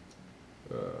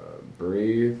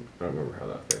 Breathe. I don't remember how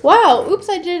that fits. Wow, oops,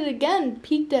 I did it again.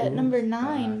 Peaked at Oops, number I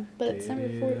 9, but it's did number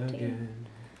it 14. again.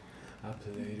 I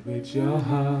played with your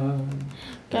heart.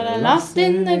 Got lost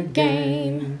in the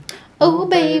game. Oh,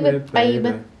 baby,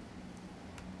 baby.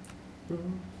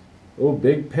 Oh,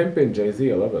 Big Pimpin',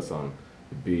 Jay-Z. I love that song.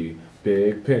 Be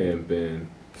Big Pimpin'.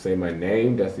 Say My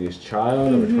Name, Destiny's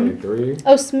Child, number 23.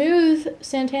 Oh, Smooth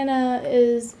Santana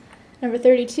is number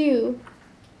 32.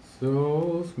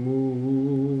 So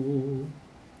smooth.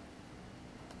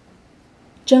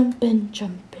 Jumpin',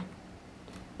 jumpin'.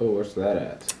 Oh, where's that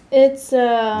at? It's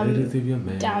Ladies of your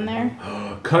man. down there.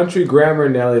 Country Grammar,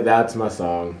 Nelly. That's my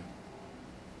song.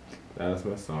 That's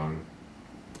my song.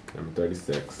 Number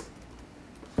 36.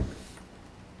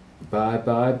 Bye,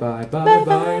 bye, bye, bye, Bye, bye.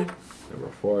 bye. Number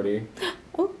 40.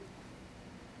 Oh,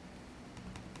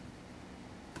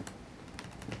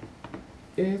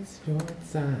 It's your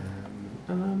time.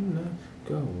 I'm not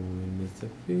going to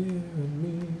fear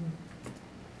me.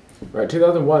 Right,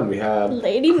 2001, we had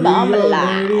Lady Creole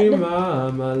Marmalade. Lady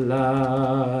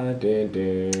Marmalade. Dun,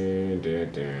 dun,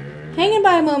 dun, dun. Hanging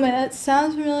by a Moment. That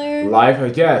sounds familiar.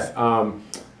 Life, yes. I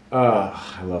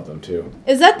love them too.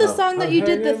 Is that the No. song that I'm you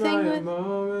did the hanging thing by a with?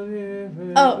 moment here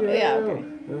with Oh, you. yeah, okay.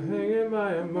 I'm hanging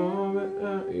by a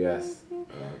moment. Yes.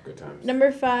 Good times. Number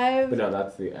But 5. no,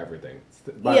 that's the everything. It's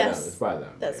by Yes. them. It's by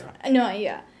them. That's yeah. fine. No,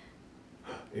 yeah.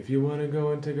 If you wanna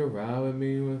go and take a ride with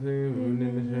me, with him,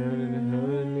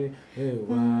 and me, hey,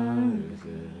 why is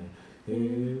it?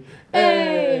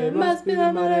 Hey, it must be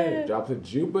the money. Drop to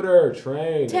Jupiter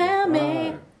train. Tell number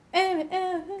me. 5.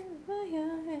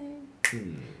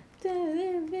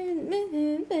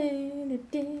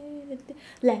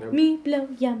 Let me blow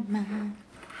your mind.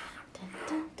 Dun,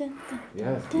 dun, dun,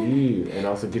 Yes, dun. Eve. And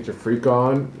also get your freak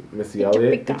on, Missy Get your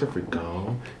Elliott. freak Get your freak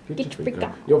on. Get your freak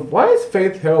on. Yo, why has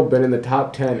Faith Hill been in the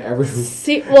top 10 every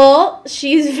See, well,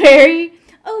 she's very.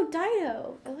 Oh,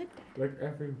 Dido. I like that. like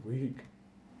every week?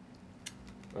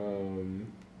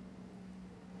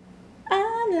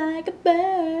 I'm like a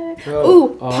bird. So,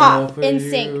 Ooh, all Pop, for In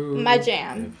Sync, you, my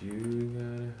jam. If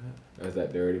you gotta, is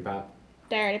that Dirty Pop?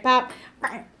 Dirty Pop.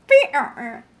 I'm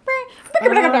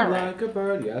like a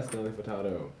bird. Yes, Nelly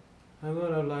Furtado. I'm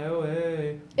gonna fly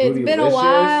away. It's been a Bootylicious.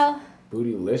 while.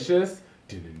 Bootylicious.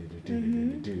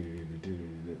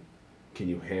 Mm-hmm. Can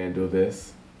you handle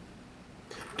this?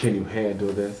 Can you handle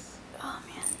this? Oh,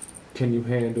 man. Can you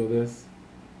handle this?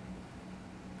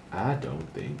 I don't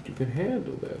think you can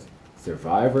handle this.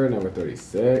 Survivor, number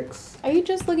 36. Are you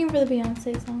just looking for the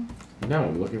Beyonce song? No,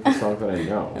 I'm looking for songs that I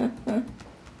know.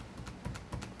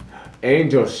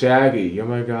 Angel Shaggy, you're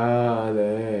my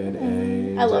darling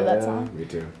angel. I love that song. Me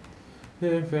too.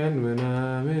 If and when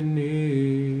I'm in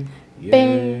need, yeah.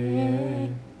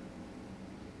 Bang.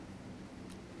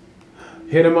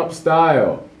 Hit 'em up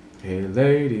style. Hey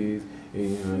ladies,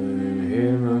 hit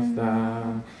 'em up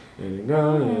style. And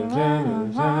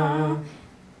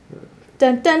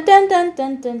Dun dun dun dun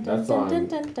dun dun that dun song dun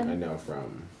dun I dun. know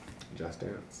from Just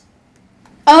Dance.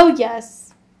 Oh,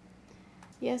 yes.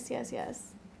 Yes, yes,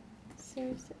 yes.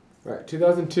 Seriously. Right,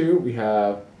 2002, we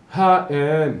have Hot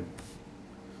and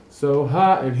So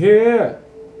Hot in Here.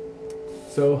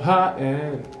 So hot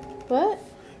and What?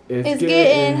 it's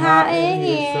getting hot in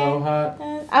here. So hot.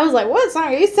 I was like, what song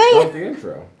are you That's singing? the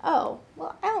intro. Oh,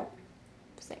 well, I don't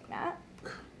sing that.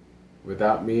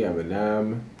 Without Me,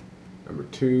 Eminem. Number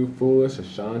 2, Foolish,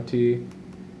 Ashanti.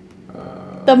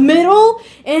 The middle?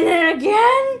 And then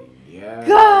again? Yeah.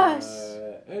 Gosh.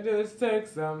 It just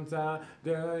takes some time.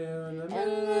 Girl, you're in the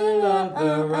middle of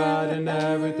the ride and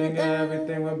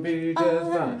everything will be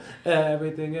just fine.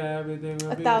 Everything will be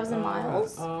 1,000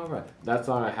 miles? Alright. That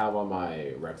song I have on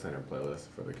my Rec Center playlist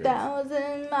for the kids.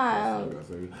 1,000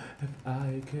 miles. If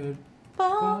I could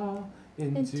Fall fall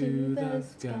into the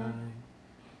sky,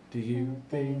 do you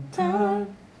think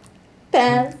time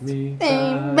Best took me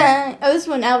thing by? bang. Oh, this is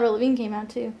when Avril Lavigne came out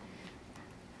too.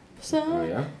 So Oh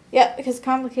yeah? yeah, because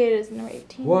Complicated is number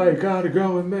 18. Why you gotta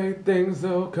go and make things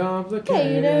so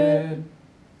complicated?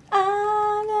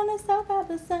 I'm gonna soak up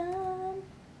the sun.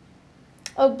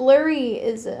 Oh, Blurry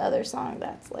is the other song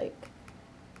that's like.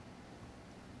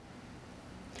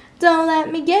 Don't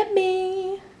Let Me Get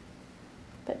Me.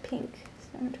 But Pink.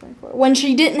 December 24. When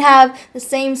she didn't have the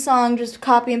same song just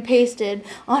copy and pasted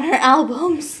on her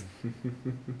albums.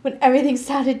 When everything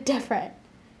sounded different.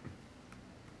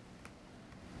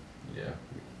 Yeah.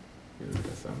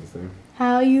 That sounds the same.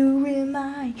 How you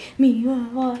remind me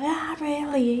of what I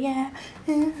really am.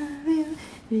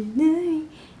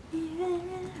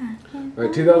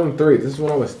 Alright, 2003. This is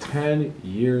when I was 10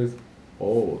 years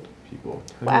old, people.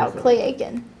 10 Wow, years old. Clay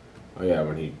Aiken. Oh yeah,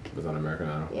 when he was on American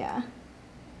Idol. Yeah.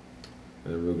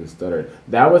 And then Ruben stuttered.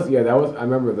 That was, I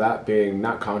remember that being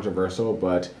not controversial,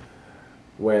 but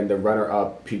when the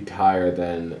runner-up peaked higher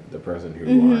than the person who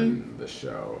won the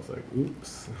show. I was like,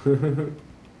 oops.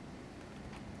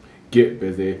 Get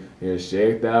busy and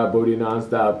shake that booty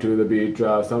nonstop to the beat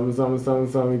drop.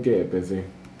 Something, get busy.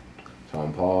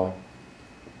 Sean Paul.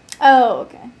 Oh,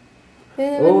 okay.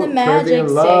 Oh, The Crazy Magic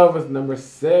in Love was number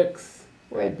 6.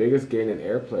 Right. Biggest gain in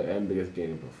airplay and biggest gain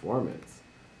in performance.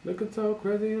 Looking so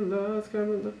crazy in love, got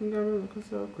me looking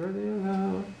so crazy in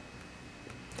love.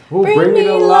 Ooh, Bring Me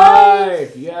to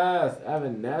Life! Yes,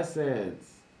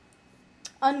 Evanescence.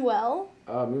 Unwell.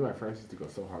 Me and my friends used to go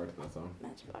so hard to that song.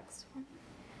 Matchbox 20.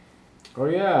 Oh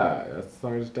yeah, that's the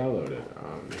song I just downloaded. I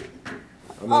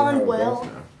don't remember how it goes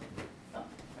now. Oh,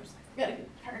 I was like, gotta get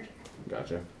a charger.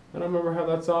 Gotcha. I don't remember how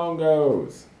that song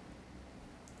goes.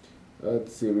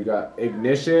 Let's see, we got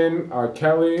Ignition, R.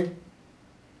 Kelly.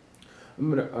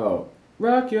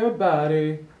 Rock your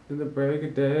body in the break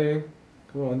of day.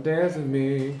 Come on, dance with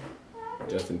me.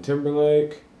 Justin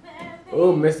Timberlake.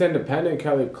 Oh, Miss Independent,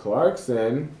 Kelly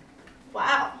Clarkson.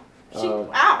 Wow.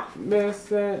 Wow. Miss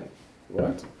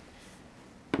what?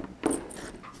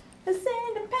 Miss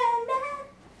Independent.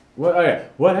 What? Oh yeah.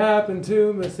 What happened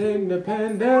to Miss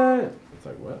Independent? It's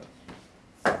like what?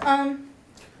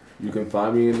 You can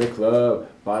find me in the club,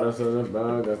 bottles of the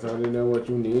bug. That's how you know what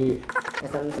you need.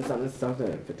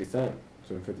 Something. 50 Cent.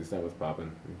 So when 50 Cent was popping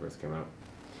when he first came out.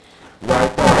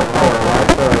 Right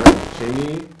there.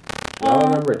 Chingy. Y'all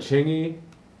remember Chingy?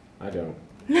 I don't.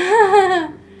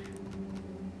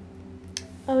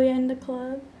 Oh yeah, in the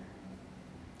club.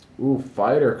 Ooh,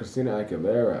 Fighter, Christina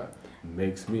Aguilera.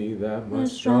 Makes me that much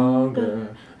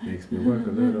stronger. Makes me work a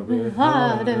little bit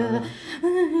harder.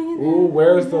 Ooh,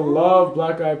 Where's the Love?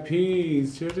 Black Eyed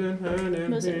Peas. Children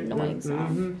Most annoying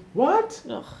song. What?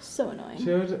 Ugh, so annoying.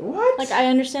 Children, what? Like, I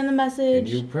understand the And message.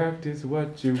 you practice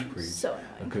what you preach. So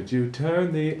annoying. Could you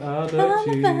turn the other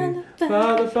cheek?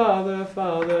 Father, Father,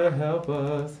 Father, help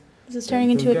us. Is this turning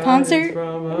Send into some a concert? guidance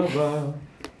from above.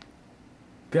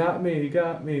 Got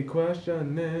me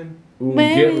questioning. Ooh,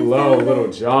 Where Get is Low, the Little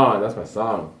love? John. That's my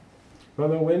song. From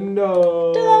the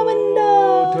window To the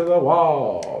window. to the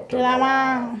wall. To the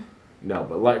wall. No,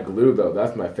 but Like Glue though,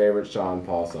 that's my favorite Sean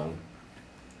Paul song.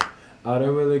 I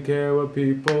don't really care what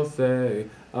people say.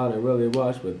 I don't really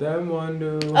watch what them one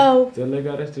do. Oh. Still I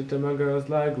gotta stick to my girls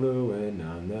like glue, and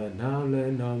I'm the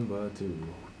Nowlin number 2.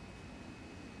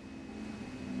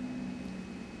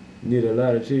 Need a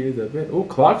lot of cheese up in. Ooh,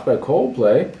 Clocks by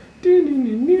Coldplay.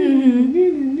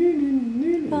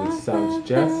 Which sounds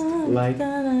just like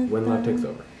When Love Takes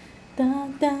Over.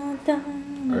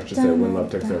 Or I should say When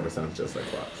Love Takes Over sounds just like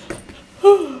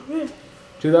Clocks.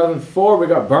 2004, we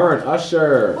got Burn,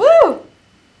 Usher. Woo!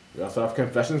 We also have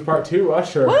Confessions Part 2,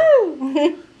 Usher.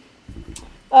 Woo!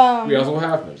 We also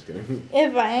have, no, just kidding.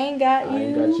 If I Ain't Got You. I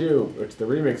Ain't Got You, which the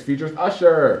remix features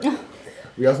Usher.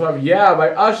 We also have Yeah by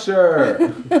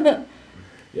Usher.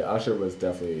 Yeah, Usher was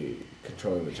definitely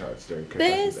controlling the charts during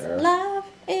Confessions This era. life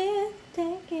is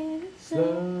taking it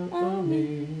Slow on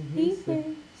me, he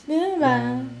said.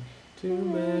 goodbye. Too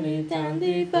many times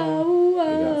before. We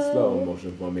got Slow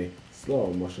Motion for Me.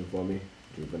 Slow Motion for Me.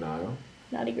 Juvenile.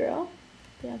 Naughty Girl.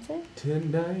 Beyonce.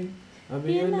 Tonight, I'll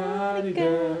be a naughty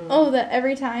girl. Oh, that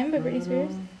Every Time by Britney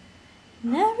Spears.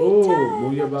 And every Ooh, time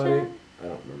Move Your I Body. try I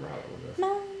don't remember how that one goes.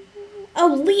 my-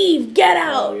 Oh, Leave, Get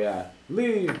Out. Oh, yeah.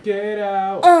 Leave, get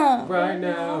out, right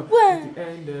now. When It's the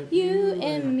end of you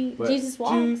and me. But Jesus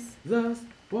Walks. Jesus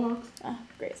Walks. Oh,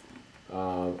 great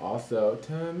song. Also,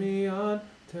 turn me on,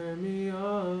 turn me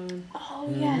on. Oh,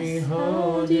 Let me yes.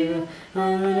 hold you.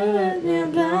 Your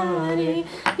body.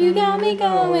 You got me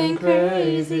going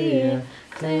crazy.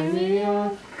 Turn me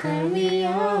on, turn me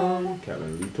on.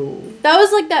 Kevin Little. That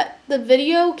was like that. The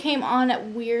video came on at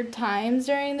weird times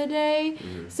during the day,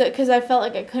 so because I felt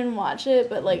like I couldn't watch it,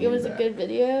 but like it was a good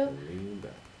video. Lean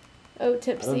back. Oh, I don't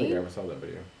think I Tipsy. ever saw that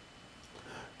video.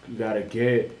 You gotta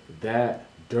get that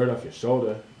dirt off your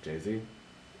shoulder, Jay-Z.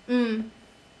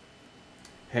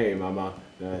 Hey, mama,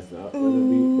 that's up with a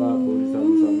beat, bop, booty,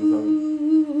 something.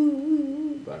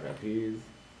 Black Eyed Peas.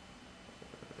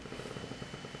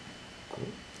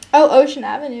 Oh, Ocean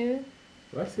Avenue.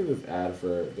 Let's see this ad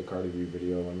for the Cardi B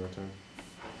video one more time.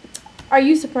 Are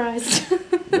you surprised?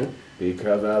 Nope.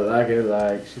 Because I like it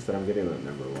like she said I'm getting that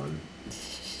number one.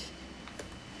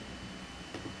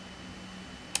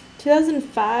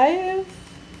 2005?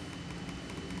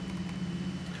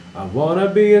 I wanna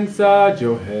be inside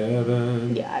your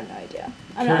heaven. Yeah, I have no idea.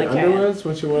 I'm not a Karen fan. Underwood's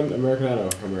when she won American Idol.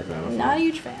 American Idol. Not a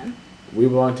huge fan. We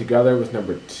Belong Together was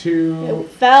number 2. It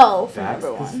fell from That's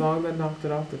number the one. song that knocked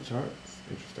it off the charts.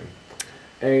 Interesting.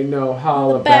 Ain't no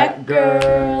holla Back back girl.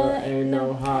 girl. Ain't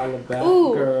no holla back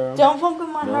Ooh, girl. Don't Funk With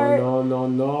My Heart.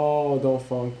 No, don't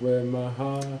funk with my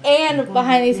heart. And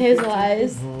Behind These Hazel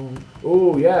Eyes.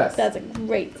 Ooh, yes. That's a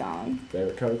great song.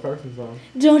 Favorite Kelly Clarkson song.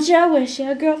 Don't you wish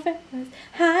your girlfriend was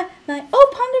high like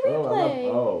Ponder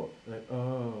Oh, I love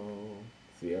Replay.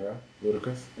 Sierra,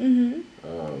 Ludacris. Mm-hmm.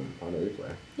 On the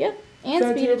replay. Yep. And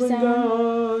Said Speed you of was Sound.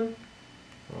 gone.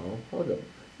 Oh, hold up.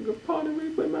 Upon the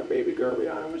replay, my baby girl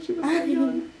Rihanna when she was so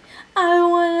young. I don't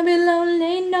wanna be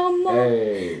lonely no more.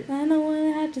 Hey. I don't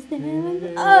wanna have to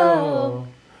stand. Oh.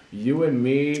 You and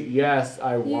me, yes,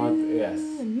 I want, You yes.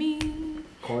 and me.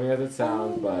 Corny as it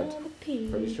sounds, all but the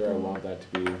people. pretty sure I want that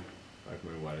to be like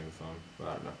my wedding song. But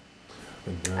I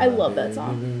don't know. I love that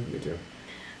song. Me too.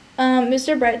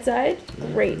 Mr. Brightside,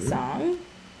 great Mhm. song.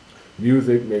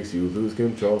 Music makes you lose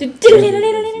control. Do- Music makes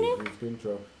you lose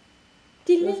control.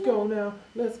 Let's go now.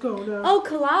 Let's go now. Oh,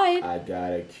 Collide. I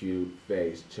got a cute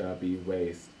face, chubby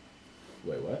waist.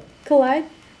 Wait, what? Collide.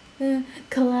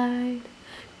 Collide.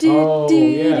 Oh,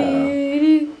 yeah.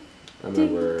 do, I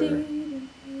remember do.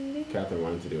 Catherine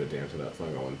wanted to do a dance to that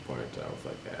song at one point. I was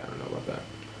like, yeah, I don't know about that.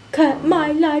 Cut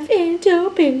my life into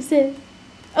pieces.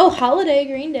 Oh, Holiday,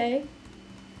 Green Day.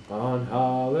 On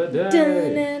holiday.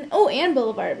 Dun-dun. Oh, and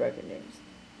Boulevard of Broken Dreams.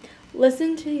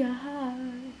 Listen to Your Heart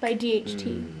by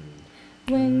DHT.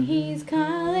 When he's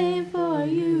calling for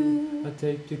you. I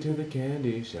take you to the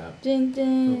candy shop. Dun,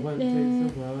 dun, But one dun.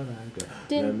 taste of what I got.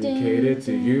 Dun, Let me dun, cater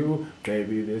to dun. you.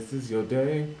 Baby, this is your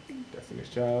day. Destiny's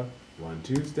Child.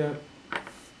 1-2 step.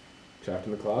 Trapped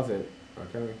in the closet.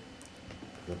 Okay.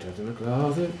 No trapped in the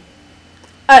closet.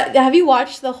 Have you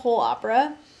watched the whole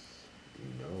opera?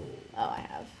 No. Oh, I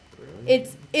have. Really?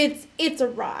 It's a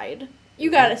ride. You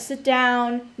gotta sit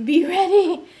down, be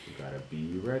ready. You gotta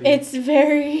be ready. It's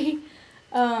very,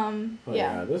 Oh,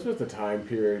 yeah. This was the time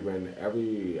period when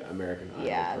every American Idol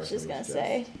Yeah, I was person just gonna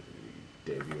say.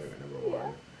 debuting at number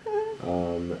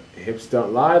one. Hips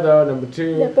Don't Lie though, number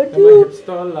 2. Number And 2. my hips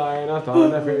don't lie and I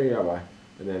thought I feel yeah, why?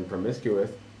 And then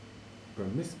Promiscuous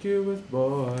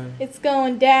boy. It's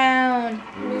going down.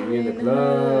 Me in the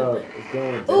club. It's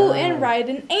going down. Ooh, and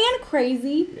Riding and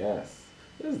Crazy. Yes.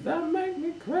 Does that make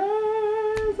me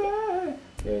crazy?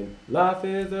 And life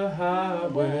is a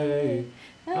highway.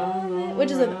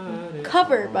 Which is a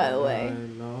cover, by the way.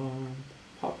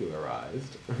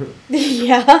 Popularized.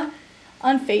 Yeah.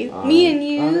 On Faith. Me and I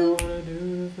You. don't wanna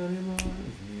do this anymore.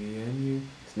 It's me and you.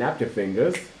 Snap your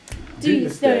fingers. Do you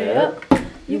step?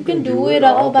 You can do it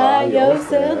all by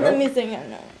yourself. Let me sing it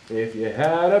now. If you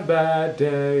had a bad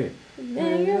day.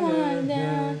 Then you want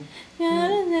down.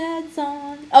 That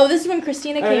song. Oh, this is when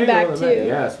Christina came Ain't back no too. man.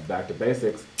 Yes, back to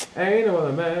basics. Ain't no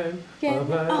other man.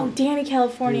 Oh, Danny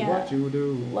California. Do what you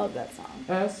do. Love that song.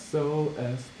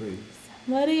 SOS, please.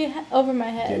 Somebody over my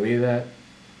head. Give me that.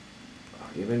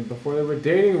 Even before they were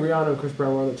dating, Rihanna and Chris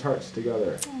Brown were on the charts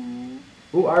together.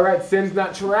 Ooh, I write Sins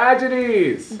Not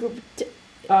Tragedies.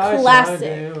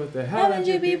 Classic. What the hell Haven't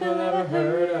you people ever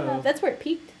heard of? That's where it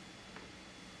peaked.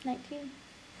 19.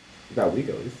 That week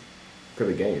at least. Could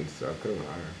have gained, so I could have went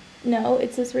higher. No,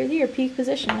 it says right here, peak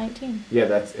position 19. Yeah,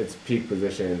 that's its peak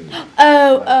position.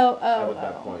 Oh, At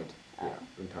that point. Yeah,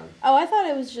 in time. Oh, I thought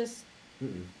it was just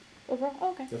Mm-mm. overall.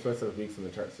 Oh, okay. That's why it says weeks in the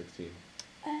chart 16.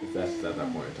 That's at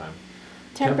that point in time.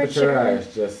 Temperature. I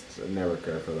just never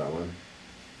care for that one.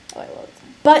 Oh, I love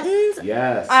it. Buttons.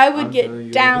 Yes. I would I'm get telling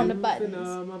you, down to loosen buttons.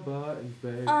 up my buttons,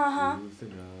 babe. Uh-huh.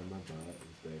 Loosen up my buttons,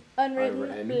 babe. Unwritten.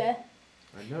 Unwritten. Bleh.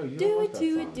 I know you Do don't it, like that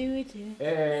do song. it, do it, do it.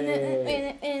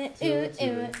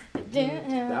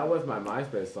 Hey. That was my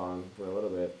MySpace song for a little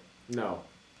bit. No,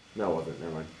 it wasn't.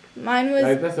 Never mind. Mine was.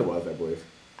 Yes, it was, I believe.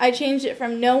 I changed it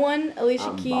from No One, Alicia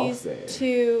I'm Keys, bossy.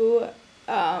 to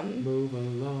Move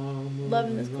along. Move Love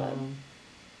in This Club. along.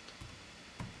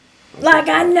 Like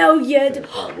I Know You Okay, Do.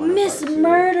 part one and Miss part two.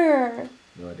 Murder.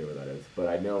 No idea what that is, but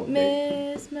I know.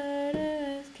 Miss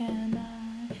Murder, can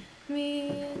I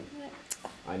meet?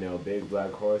 I know Big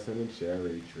Black Horse and a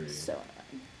Cherry Tree. So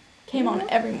annoying. Came on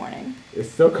every morning. It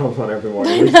still comes on every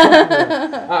morning.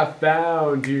 I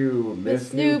found you,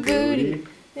 Miss New Booty.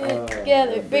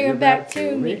 Together, bring her back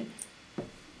to me.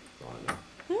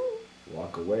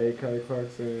 Walk Away, Kelly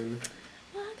Clarkson.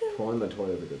 Porn the Toy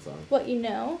is a good song. What You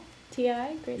Know,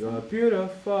 T.I., great You're song.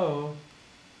 beautiful.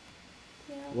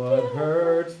 Yeah, What beautiful.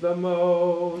 hurts the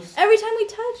most? Every time we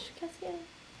touch, Cassia.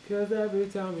 Cause every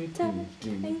time we Touch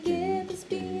and give this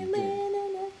feeling.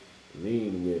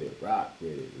 lean with it, rock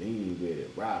with it, lean with it,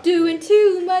 rock. Doing with it.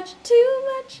 too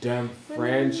much. Them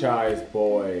franchise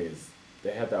boys.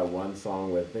 They had that one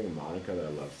song with, I think, Monica that I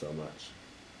love so much.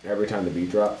 Every time the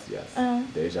beat drops, yes.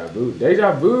 Deja Vu.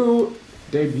 Deja Vu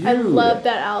debuted. I love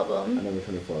that On album. number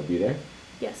 24, Be There.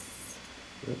 Yes.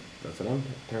 Yep, that's what I'm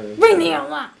turning. Bring the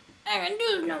alarm. I can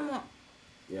do this no more.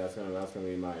 Yeah, that's gonna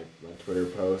be my Twitter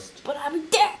post. But I'll be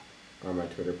there. Or my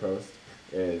Twitter post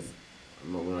is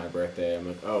on my birthday. I'm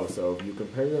like, oh, so if you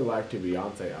compare your life to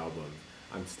Beyonce albums,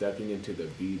 I'm stepping into the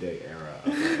B-Day era.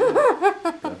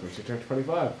 That's when she turned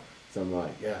 25. So I'm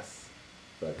like, yes,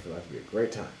 but it's about to be a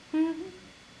great time.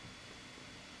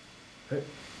 Hey,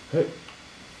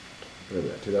 what is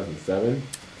that? 2007.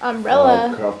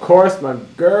 Umbrella. Of course, my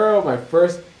girl, my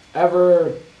first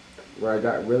ever where I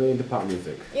got really into pop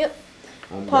music. Yep.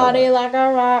 Umbrella. Party like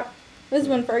a rock. This is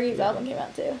when Fergie's album came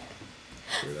out too.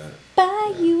 Hear that.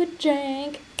 Buy you a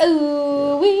drink.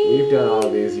 Ooh, We've done all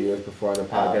these years before on the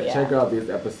podcast. Oh, yeah. Check out these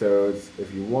episodes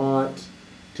if you want.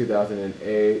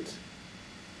 2008,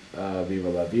 Viva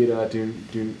La Vida.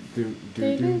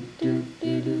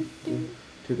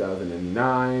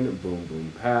 2009, Boom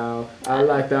Boom Pow. I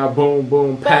like that Boom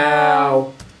Boom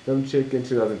Pow. Them Chicken.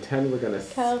 2010, we're gonna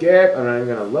skip. I'm not even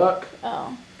gonna look.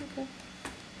 Oh, okay.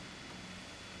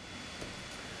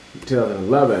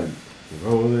 2011,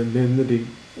 Rolling in the Deep.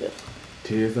 Yep.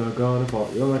 Tears are gonna fall.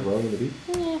 You don't like Rolling in the Deep?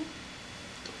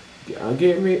 Yeah.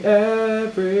 Give me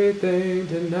everything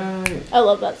tonight. I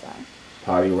love that song.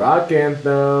 Party rock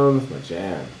anthems, my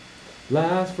jam.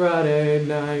 Last Friday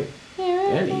night,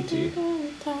 and E.T.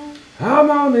 I'm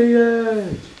on the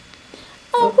edge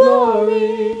of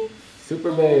glory.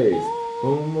 Super bass.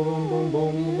 Boom, boom, boom,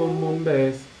 boom, boom, boom, boom,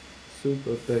 bass.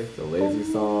 Super bass. The lazy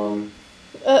song.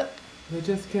 They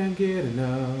just can't get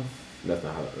enough. That's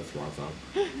not how. That's the wrong song.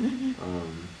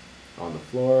 On the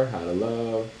floor, How to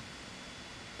Love.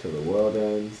 Till the world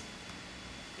ends.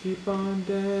 Keep on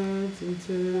dancing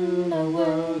till the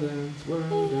world ends.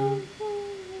 World ends.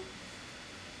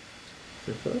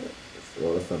 I feel like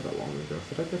well, it's not that long ago,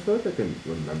 so I feel like I can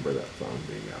remember that song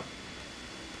being out.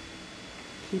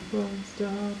 Keep on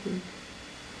stopping.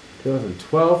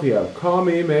 2012, you have Call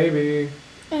Me Maybe.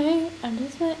 Hey, I'm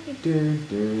just waiting. Dun,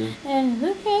 dun, And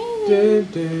look dun,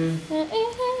 dun,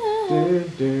 dun,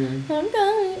 dun. I'm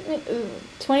going. Ooh,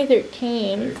 There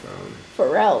 2013. you go.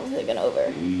 Pharrell's taking over.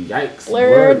 Yikes.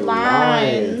 Blurred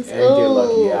Lines. And Get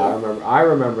Lucky. Yeah, I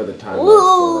remember the time of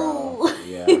Pharrell. Ooh.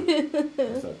 Yeah.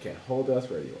 So Can't Hold Us,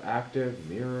 Radioactive,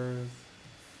 Mirrors.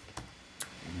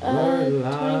 Blurred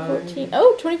Lines. 2014.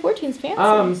 Oh, 2014's Fancy.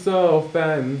 I'm so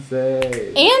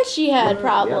fancy. And she had Yep,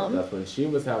 Problem. that's when she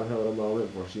was having her little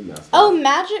moment before she messed Oh, up.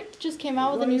 Magic just came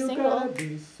out with a Why new you single. gotta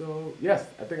be so... Yes,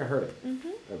 I think I heard it.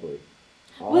 I believe.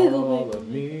 All Wiggle, wiggle, of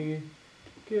me,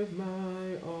 give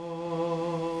my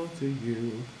all to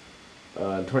you.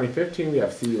 In 2015, we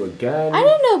have See You Again. I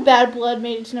didn't know Bad Blood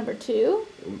made it to number 2.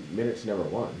 Made it to number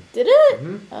 1. Did it?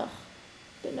 Mm-hmm. Oh,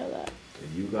 didn't know that.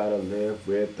 And You Gotta Live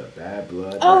with the Bad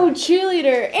Blood. Oh, Rap.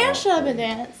 Cheerleader and Oh, Shut Up and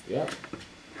Dance. Yep.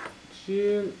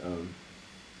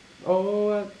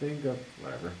 Oh, I think of...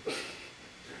 Whatever.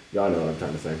 Y'all know what I'm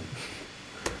trying to say.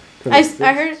 I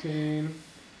heard... 2016,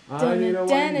 I need a one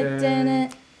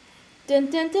dance.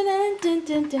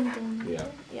 Yeah.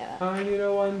 Yeah. I need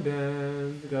a one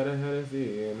dance, got a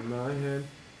Hennessy in my hand.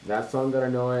 That song got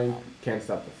annoying. Can't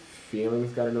Stop the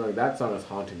Feelings got annoying. That song has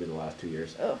haunted me the last 2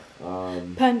 years. Oh.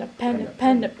 Panda.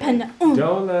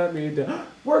 Don't let me down.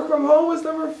 Work from home was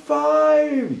number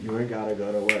 5. You ain't gotta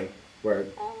go to work,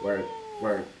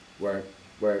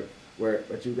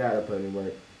 but you gotta put in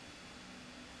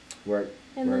work.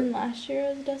 And then last year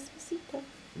was Despacito.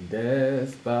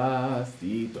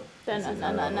 Despacito.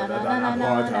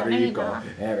 Puerto Rico.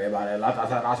 Everybody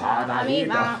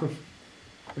la.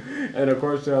 And of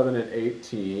course,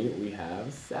 2018, we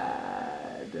have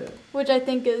Sad. Which I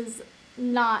think is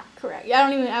not correct. I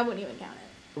wouldn't even count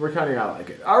it. We're counting I Like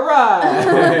It. All right.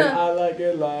 I like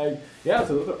it like. Yeah,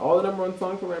 so those are all the number 1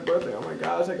 songs for my birthday. Oh my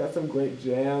gosh, I got some great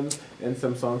jams and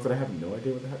some songs that I have no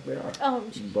idea what the heck they are. Oh,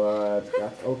 but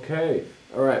that's okay.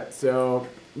 All right, so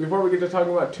before we get to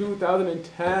talking about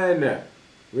 2010,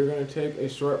 we're going to take a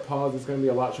short pause. It's going to be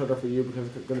a lot shorter for you because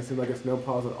it's going to seem like it's no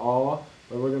pause at all,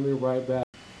 but we're going to be right back.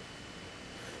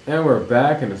 And we're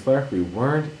back, and it's like we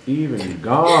weren't even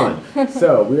gone.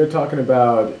 So we are talking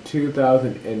about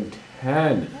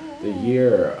 2010, the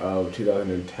year of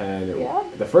 2010, Yeah.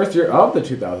 the first year of the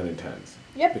 2010s.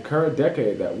 Yep. The current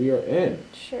decade that we are in.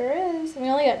 Sure is. We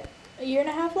only got a year and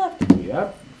a half left.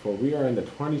 Yep. For we are in the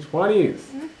 2020s.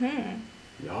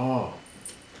 Mm-hmm. Y'all.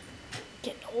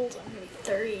 Getting old. I'm gonna be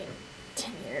 30 in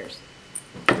 10 years.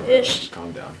 Ish.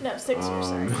 Calm down. No, 6 years.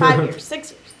 Sorry, 5 years.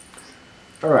 6 years.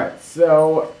 All right.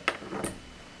 So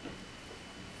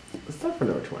let's start for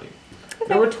number 20.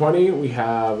 Okay. Number 20, we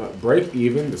have Break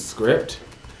Even, the script.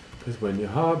 Because when your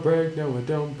heart breaks, no, it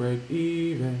don't break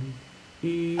even.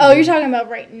 Oh, you're talking about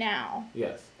right now.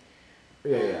 Yes.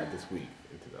 Yeah, this week.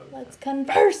 In 2010. Let's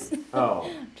converse. Oh.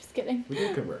 Just kidding. We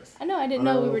did converse. I know. I didn't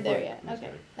Oh, know no, we were fine. there yet. I'm just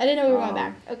Okay. kidding. I didn't know we were going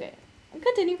back. Okay.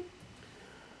 Continue.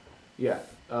 Yeah.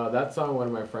 That song, one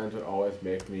of my friends would always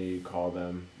make me call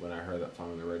them when I heard that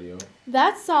song on the radio.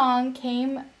 That song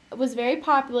was very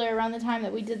popular around the time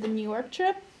that we did the New York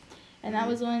trip. And that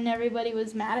was when everybody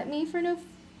was mad at me for no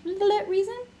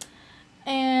reason.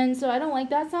 And so I don't like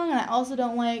that song. And I also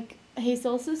don't like Hey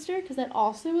Soul Sister because that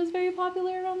also was very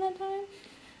popular around that time.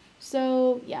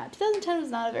 So, yeah, 2010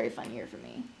 was not a very fun year for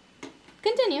me.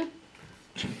 Continue.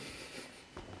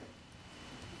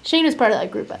 Shayne was part of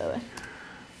that group, by the way.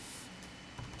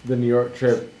 The New York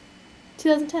trip.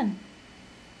 2010.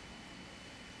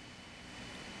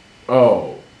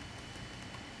 Oh.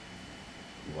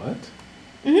 What?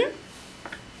 Mm-hmm.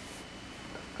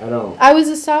 I don't. I was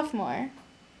a sophomore.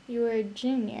 You were a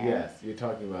junior. Yes, you're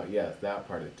talking about, that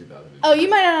part of 2010. Oh, you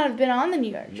might not have been on the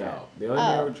New York trip. No, the only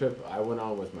New York trip I went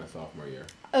on was my sophomore year.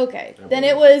 Okay. I Then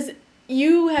believe. it was,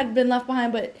 you had been left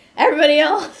behind, but everybody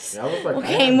else Yeah, I was like,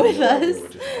 came with I have no us. idea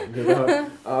what you're talking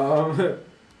about. All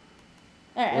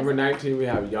right. Number 19, we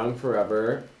have Young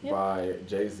Forever Yep. by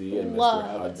Jay-Z and Mr.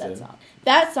 Love Hudson. that song.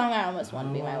 That song I almost want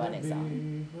to be I my wanna wedding be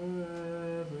song.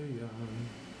 forever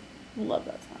young. Love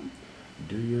that song.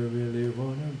 Do you really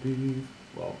wanna be?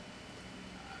 Well,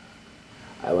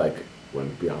 I like when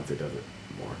Beyonce does it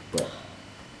more, but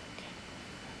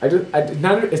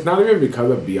it's not even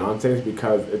because of Beyonce. It's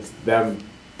because it's them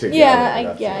together. Yeah, I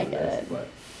That's get what is, it. But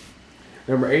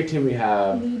number 18, we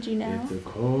have Need You Now. It's a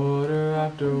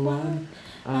 1:15.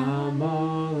 I'm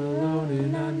all alone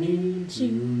and I need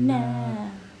you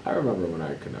now. I remember when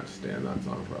I could not stand that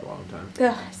song for a long time.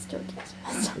 Ugh, I still can't stand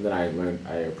that song. And then I learned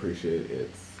I appreciate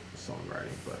its songwriting.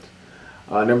 But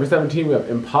number 17, we have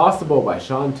Impossible by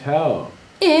Chantel,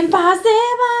 Impossible.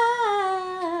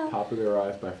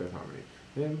 popularized by Fifth Harmony.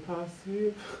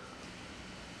 Impossible.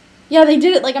 Yeah, they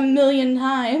did it like a million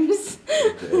times.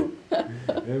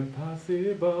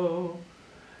 Impossible.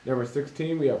 Number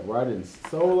 16, we have Riding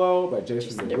Solo by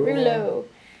Jason Derulo. Derulo.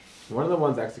 One of the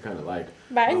ones I actually kind of like.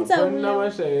 Riding Putting on Solo. my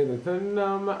shades and putting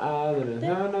on my eyes and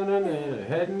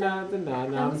heading out tonight.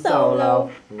 I'm I'm solo.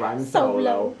 solo. Riding Solo.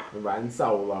 solo. Riding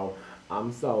solo.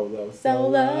 I'm solo.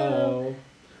 Solo.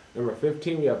 Number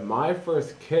 15, we have My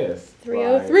First Kiss.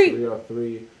 303. By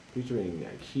 303 featuring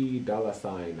Key Dollar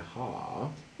Sign Ha.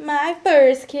 My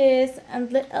first kiss. I'm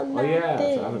lit like Oh yeah.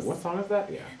 this. So I was like, what song is that?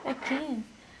 Yeah. Again.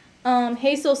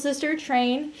 Hey Soul Sister,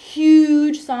 Train,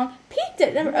 huge song. Peaked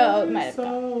at number. Oh, it might have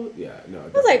gone. Yeah, no.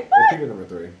 was like, It what? peaked at number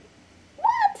 3.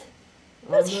 What?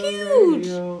 That's On the huge.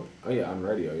 radio. Oh yeah, on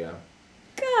radio, yeah.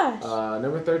 Gosh.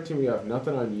 Number 13, we have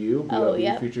Nothing on You, Oh, B.O.B.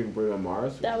 yep. featuring Bruno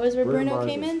Mars. That was where Bruno Mars'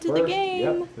 came into the first-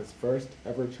 game. Yep, his first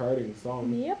ever charting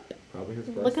song. Yep. Probably his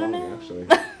first Look at him song,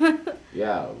 now. actually.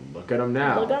 Yeah, look at him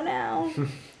now. Look on now.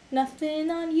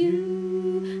 Nothing on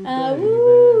you. baby.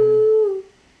 Woo.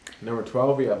 Number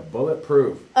 12, we have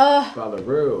Bulletproof Ugh. by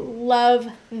LaRue. Love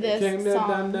Came this to song.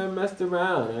 London, messed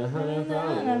around, and hunted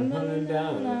down, and hunted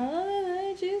down.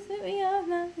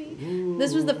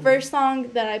 This was the first song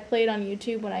that I played on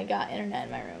YouTube when I got internet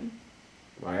in my room.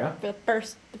 Oh, yeah? The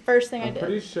first thing I I'm did.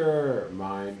 pretty sure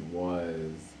mine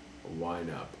was Wine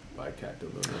Up by Cat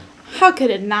DeLuna. How could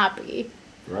it not be?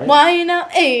 Right? Wine up,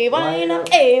 eh, wine up,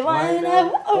 eh, wine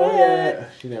up. Oh, alright. yeah.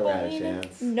 She never had a Wine up.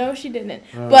 chance. No, she didn't.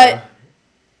 Uh, But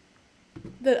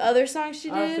the other song she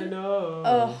I said did, no.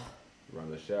 oh, Run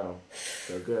the show.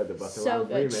 So good. The Busta so Rhymes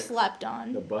good. remix. Slept The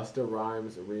on. Busta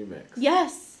Rhymes remix.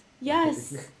 Yes,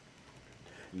 yes.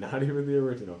 Not even the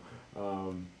original.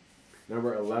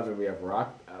 Number 11, we have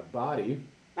Rock Body.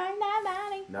 Rock that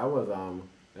body.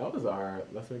 That was our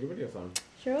Let's Make a Video song.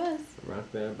 Sure was.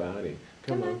 Rock that body.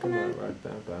 Come Come on, on, come come on, on. rock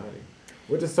that body.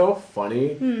 Which is so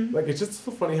funny. Hmm. Like, it's just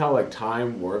so funny how, like,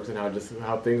 time works and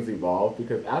how things evolve.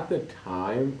 Because at the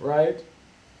time, right?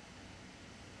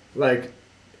 Like,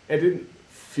 it didn't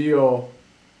feel...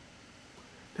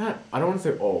 I don't want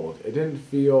to say old. It didn't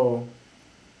feel...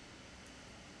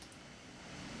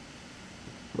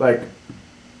 like...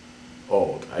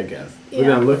 old, I guess. But Yeah.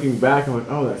 then looking back, I'm like,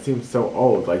 oh, that seems so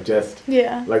old. Like, just...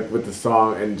 Yeah. like with the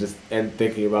song and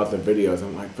thinking about the videos,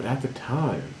 I'm like, but at the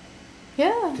time,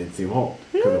 Yeah. Didn't seem old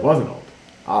because it wasn't old,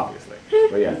 obviously.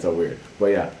 But yeah, it's so weird. But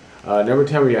yeah, number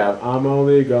 10 we have I'm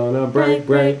only gonna break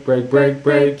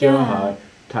your heart.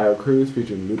 Tyler Cruz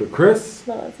featuring Ludacris.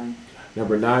 Love that song.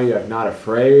 Number 9 you have Not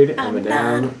Afraid. I'm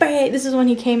Eminem. not afraid. This is when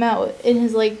he came out in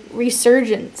his like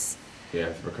resurgence. Yeah,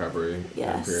 it's recovery time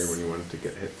Yes. period when he wanted to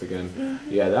get hits again.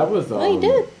 Yeah, that was. Well, he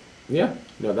did. Yeah,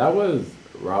 no, that was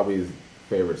Robbie's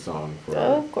favorite song for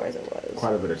Oh, of course it was.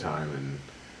 quite a bit of time, and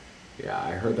yeah,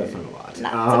 I heard that song a lot.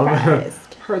 Not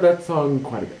surprised. Heard that song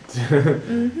quite a bit.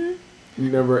 Mm-hmm.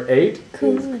 Number 8,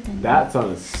 Cool is, than that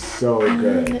song is so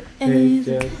good. They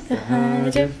just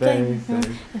hide your face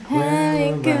and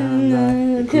wear around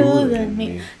like you're cooler than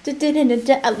me.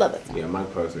 I love that song. Yeah, Mike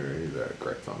Posner, he's a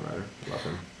great songwriter. Love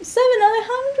him. 7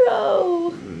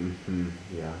 Alejandro. Mm-hmm.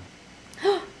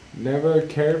 Yeah. Never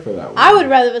cared for that one. I would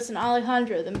rather listen to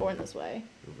Alejandro than Born This Way.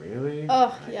 Really?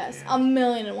 Oh, I yes. can't.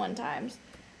 1,000,001 times.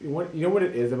 You know what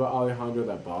it is about Alejandro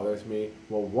that bothers me?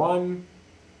 Well, one,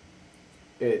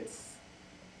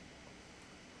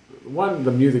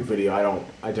 the music video I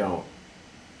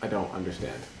don't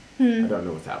understand. I don't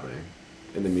know what's happening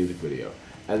in the music video.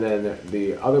 And then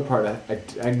the other part,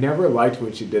 I never liked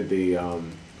when she did the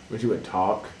when she would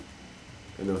talk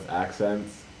in those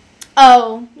accents.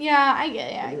 Oh, yeah, I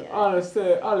get it.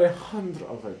 Honestly, Alejandro.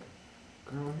 I was like,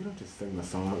 girl, you don't just sing the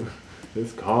song.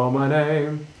 Just call my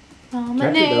name. Oh,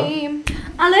 my Catchy, though. name,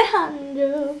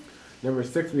 Alejandro. Number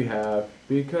 6 we have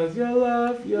Because Your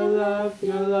Love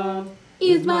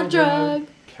Is my drug.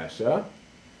 Kesha.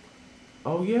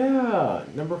 Oh yeah.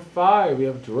 Number 5 we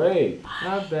have Drake.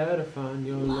 I better find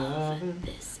your love.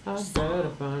 I better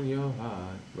find your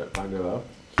heart. Wait, find your love?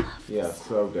 Yeah,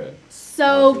 so good.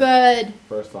 So That was good.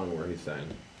 First song where he sang.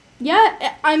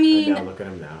 Yeah, I mean, And now look at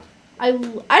him now. I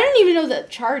didn't even know that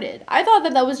charted. I thought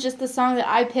that was just the song that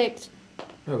I picked.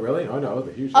 Oh really? Oh no, it was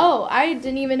a huge hit. Oh, I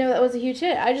didn't even know that was a huge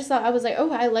hit. I just thought, I was like,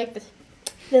 oh, I like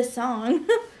this song.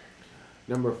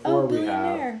 Number 4 Oh, we have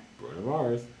Billionaire. Bruno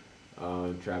Mars.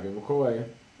 Travis McCoy.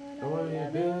 I wanna be a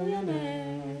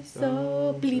billionaire,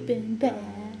 so bleeping bad.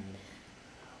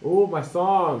 Oh, my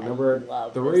song. Number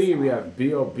love this 3, we song. have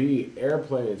B.O.B.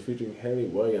 Airplanes featuring Haley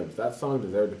Williams. That song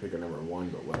deserved to pick a number 1,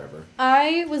 but whatever.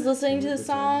 I was listening to the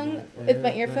song with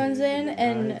my earphones in,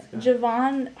 and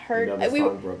Javon heard. You know the we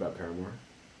song broke up Paramore?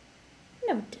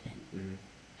 No, it didn't. Mm-hmm.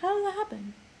 How did that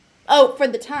happen? Oh, for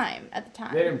the time, at the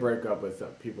time. They didn't break up, but some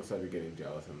people started getting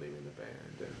jealous and leaving the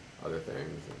band and other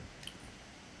things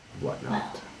and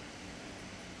whatnot.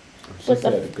 She What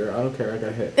the said, girl, I don't care, I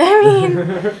got hit. I mean,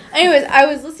 anyways, I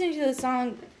was listening to the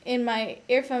song in my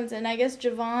earphones, and I guess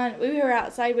Javon, we were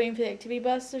outside waiting for the activity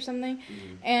bus or something,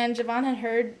 and Javon had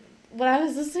heard what I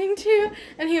was listening to,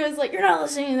 and he was like, you're not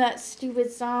listening to that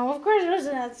stupid song. Of course you're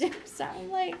listening to that stupid song. I'm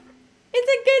like, it's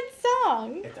a good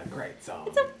song. It's a great song.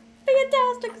 It's a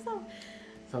fantastic song.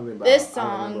 Something about This I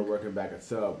song- remember working back at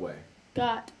Subway.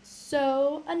 Got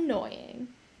so annoying.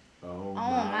 Oh, Oh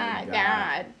my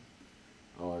god.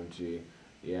 OMG.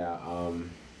 Yeah,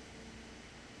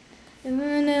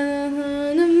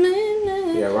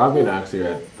 yeah, Robbie and Axie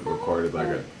had recorded like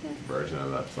a version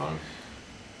of that song.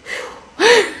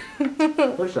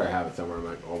 Pretty sure I have it somewhere on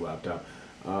my old laptop.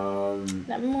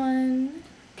 Number 1.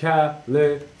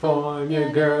 California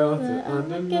girls are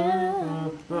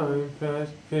underneath my fresh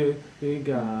fit, we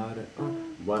got it.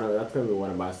 That's gonna be one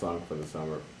of my songs for the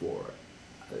summer for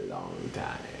a long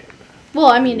time. Well,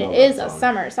 I mean, Love it is that a song.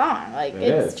 summer song. Like, It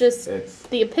it's is. just It's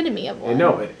the epitome of one.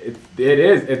 no, it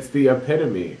is. It's the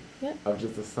epitome Yep. of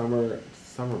just a summer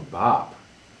bop.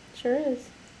 Sure is.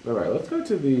 All right, let's go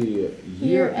to the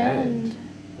year end.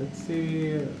 Let's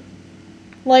see.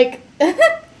 Like,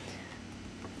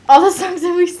 all the songs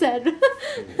that we said.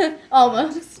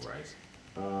 Almost. Right.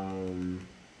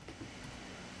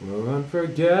 We're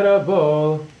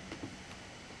unforgettable.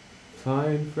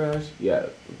 Fine, fresh. Yeah,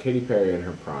 Katy Perry in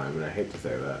her prime, and I hate to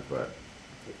say that, but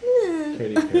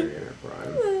Katy Perry in her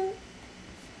prime.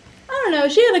 I don't know.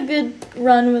 She had a good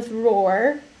run with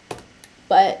Roar,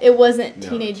 but it wasn't No,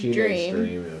 Teenage Dream.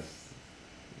 Dream is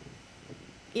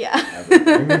Yeah.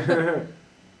 everything.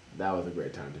 That was a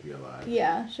great time to be alive.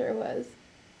 Yeah, sure was.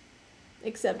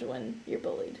 Except when you're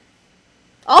bullied.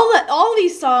 All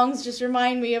these songs just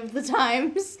remind me of the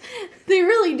times. They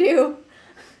really do.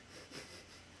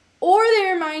 Or they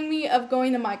remind me of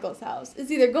going to Michael's house. It's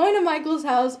either going to Michael's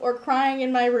house or crying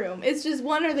in my room. It's just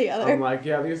one or the other. I'm like,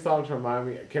 yeah, these songs remind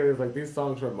me. Kenny's like, these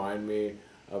songs remind me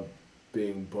of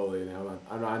being bullied.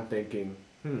 And I'm thinking,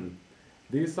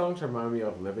 these songs remind me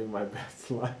of living my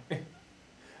best life.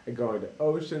 And going to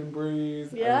Ocean Breeze.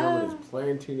 Yeah. I remember just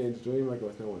playing Teenage Dream like it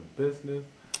was no one's business.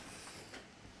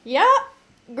 Yeah,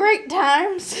 great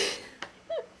times.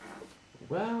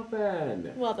 Well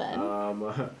then. Well then.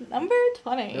 Number Number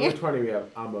 20. 20 we have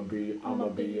I'ma be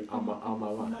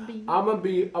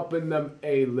up in them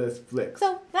A-list flicks.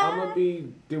 So I'ma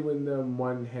be doing them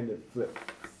one-handed flips.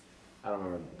 I don't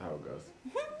remember how it goes.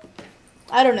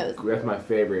 I don't know. That's my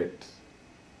favorite.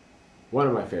 One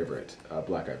of my favorite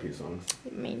Black Eyed Peas songs.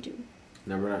 Me too.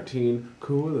 Number 19,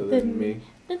 Cooler Than Me.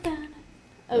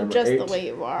 Oh, Number Just 8. the Way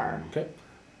You Are. Okay.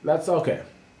 That's okay.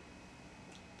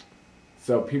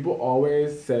 So people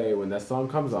always say when that song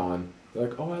comes on, they're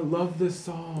like, oh, I love this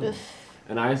song. Ugh.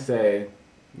 And I say,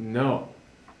 no.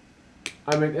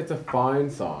 I mean, it's a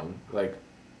fine song, like,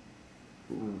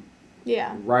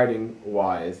 Yeah.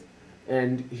 writing-wise,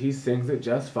 and he sings it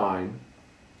just fine,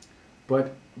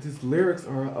 but his lyrics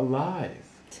are lies.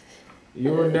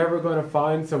 You're never going to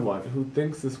find someone who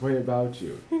thinks this way about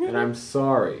you, and I'm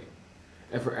sorry.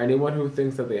 And for anyone who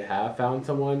thinks that they have found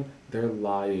someone, they're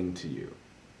lying to you.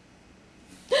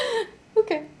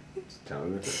 Okay. Just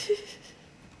telling the truth.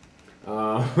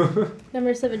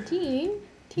 Number 17.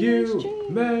 Teenage You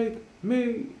Dream. make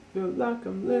me feel like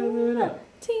I'm living up.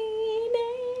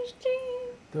 Teenage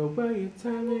Dream. The way you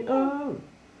turn me on.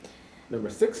 Number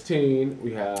 16,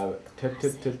 we have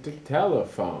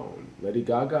Telephone. Lady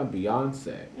Gaga and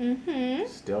Beyonce. Mm-hmm.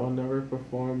 Still never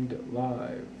performed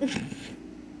live.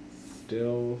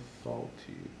 Still salty.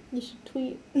 You should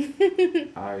tweet.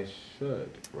 I should,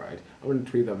 right? I'm gonna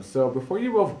tweet them. So before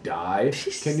you both die,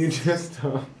 can you just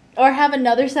Or have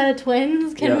another set of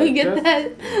twins? Can we get just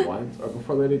that? once, or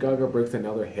before Lady Gaga breaks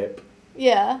another hip?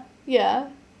 Yeah. Yeah.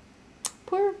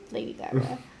 Poor Lady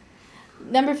Gaga.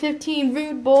 Number 15,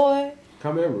 Rude Boy.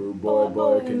 Come here, rude boy,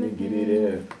 boy, can you get it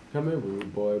in? Come here,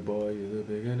 rude boy, boy, you look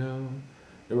big enough.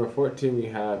 Number 14, we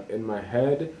have In My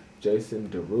Head, Jason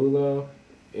Derulo.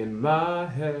 In my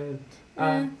head,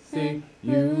 I see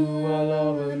you all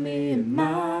over me in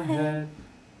my head.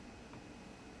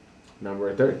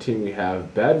 Number 13, we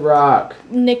have Bedrock.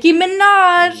 Nicki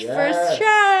Minaj, Yes. first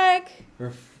track.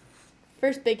 Her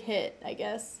First big hit, I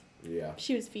guess. Yeah.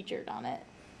 She was featured on it.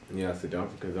 Yeah, so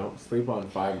don't sleep on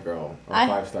Five Girl or I-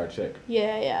 5-Star Chick.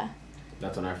 Yeah, yeah.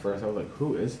 That's when I was like,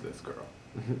 who is this girl?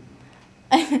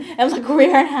 And look where we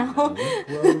are now. Look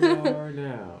where we are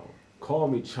now. Call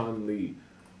me Chun Li.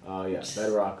 Yeah,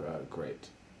 Bedrock, great.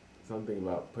 Something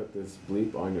about put this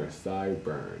bleep on your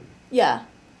sideburn. Yeah.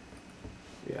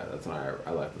 Yeah, that's why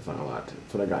I like the song a lot.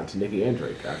 That's when I got into Nicki and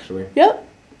Drake, actually. Yep.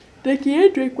 Nicki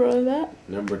and Drake were on that.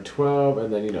 Number 12,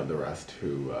 and then, the rest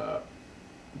who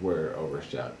were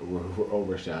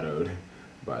overshadowed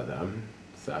by them,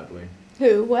 sadly.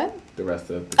 Who? What? The rest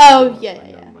of the Oh, people, yeah, like yeah,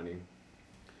 Young yeah. Money.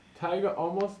 Tyga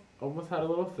almost had a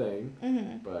little thing,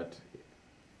 Mm-hmm. but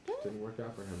it didn't work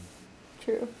out for him.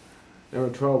 True.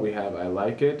 Number 12, we have I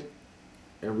Like It,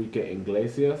 Enrique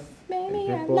Iglesias, Maybe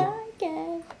and I Pitbull. like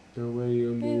it. The way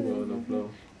you move on the floor.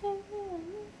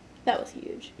 That was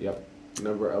huge. Yep.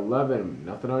 Number 11,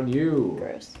 Nothing on You.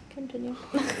 Gross. Continue.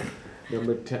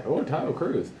 Number 10, Tayo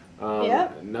Cruz.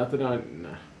 Yep. Nothing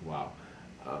on, wow.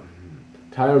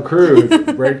 Tayo Cruz,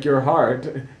 Break Your Heart,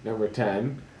 number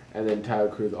 10. And then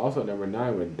Tayo Cruz also number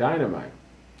 9 with Dynamite.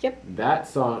 Yep. That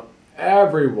song,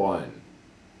 everyone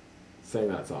sang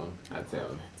that song at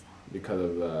Salem because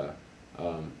of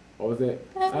what was it?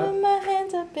 I put my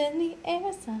hands up in the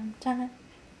air sometime.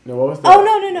 No, what was the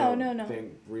Oh, no.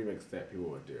 thing remix that people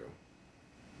would do?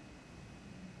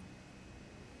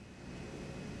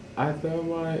 I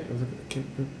thought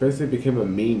it basically became a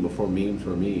meme before memes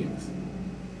were memes.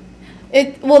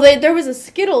 There was a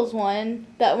Skittles one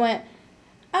that went,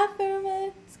 I throw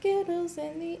my Skittles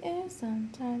in the air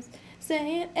sometimes,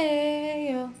 saying,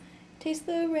 ayo, taste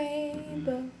the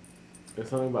rainbow. There's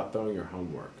something about throwing your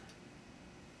homework.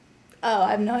 Oh,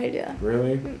 I have no idea.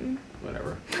 Really? Mm-mm.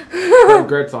 Whatever.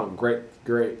 Great song. Great.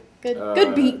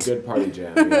 Good beat. Good party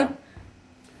jam, yeah.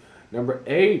 Number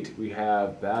 8, we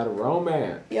have Bad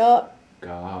Romance. Yup.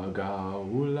 Gaga,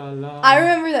 ooh la la. I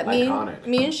remember that Iconic.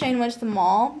 me and Shayne went to the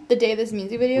mall the day this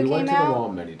music video We came went to out. the mall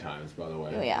many times, by the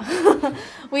way. Oh yeah.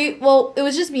 It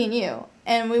was just me and you,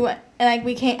 and we went, and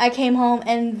I came home,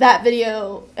 and that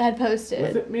video had posted.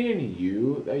 Was it me and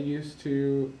you that used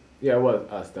to? Yeah, it was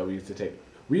us that we used to take.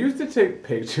 We used to take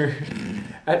pictures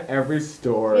at every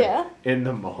store Yeah. in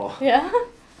the mall. Yeah.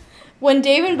 When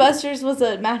Dave & Buster's was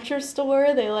a mattress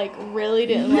store, they really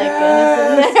didn't like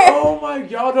us in Yes! there. Oh my!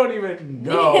 Y'all don't even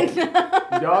know.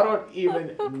 Y'all don't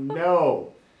even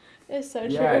know. It's so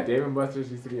Yeah, true. Dave & Buster's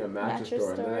used to be a mattress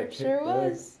store, and then they Sure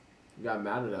was. got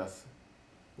mad at us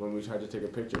when we tried to take a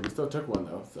picture. We still took one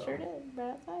though. So Sure did.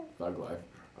 Right outside. thug life.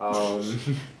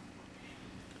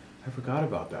 I forgot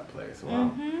about that place. Wow.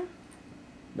 Mm-hmm.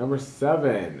 Number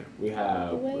 7, we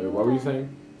have. The way Wait, you what were you are.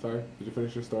 saying? Sorry, did you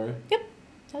finish your story? That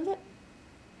was it.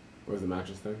 What was the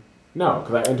mattress thing? No,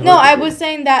 because I interrupted No, I you. was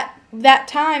saying that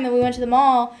time that we went to the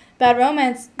mall, Bad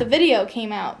Romance, the video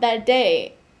came out that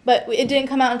day, but it didn't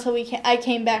come out until I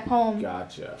came back home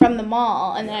Gotcha. from the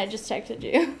mall, and then I Yes. just texted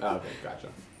you. Oh, okay, gotcha.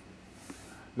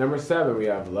 Number 7, we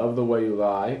have Love the Way You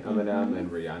Lie, Eminem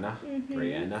and Rihanna.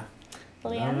 Rihanna. Love the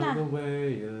Rihanna.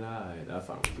 Way You Lie. That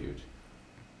song was huge.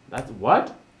 That's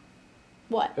what?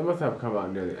 What? It must have come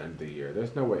out near the end of the year.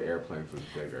 There's no way Airplanes was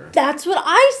bigger. That's what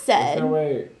I There's said. no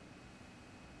way.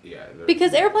 Yeah.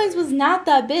 Because Airplanes was not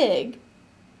that big.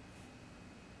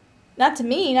 Not to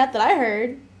me, not that I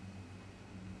heard.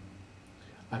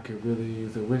 I could really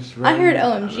use a wish I heard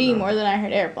now. OMG don't know. more than I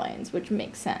heard Airplanes, which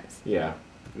makes sense. Yeah.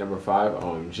 Number 5,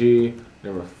 OMG.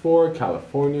 Number 4,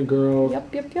 California Girls.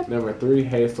 Yep. Number 3,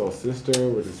 Hey Soul Sister,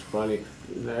 which is funny.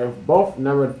 They're both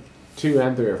number 2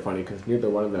 and 3 are funny because neither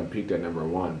one of them peaked at number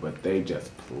 1, but they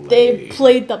just played. They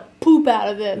played the poop out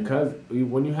of it. Because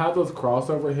when you have those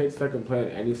crossover hits that can play on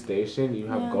any station, you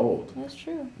have gold. That's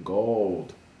true.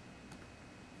 Gold.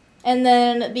 And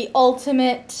then the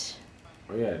ultimate.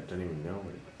 Oh yeah, I don't even know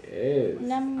what it is.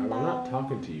 Number I'm not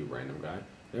talking to you, random guy.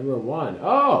 Number 1.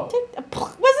 Oh!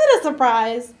 Was it a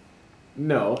surprise?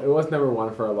 No, it was number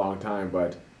 1 for a long time,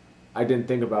 but I didn't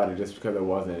think about it just because it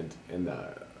wasn't in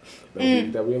the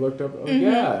week that we looked up. Oh,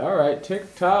 yeah, all right,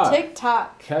 TikTok.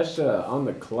 TikTok. Kesha on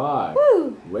the clock.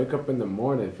 Woo. Wake up in the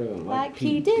morning feeling like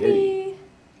P. P. Diddy. Diddy.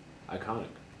 Iconic.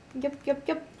 Yep.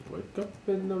 Wake up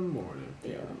in the morning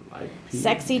feeling like P.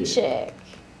 Sexy Diddy. chick.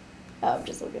 Oh, I'm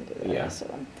just looking through the Yeah. rest of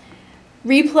them.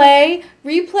 Replay.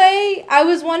 I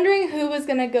was wondering who was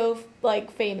gonna go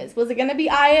famous. Was it gonna be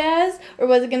Ayaz or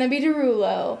was it gonna be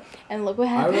Derulo? And look what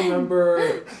happened.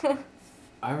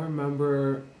 I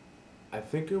remember. I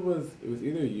think it was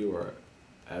either you or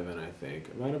Evan. I think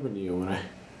it might have been you when I.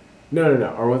 No,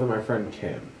 or was it my friend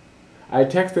Kim? I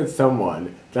texted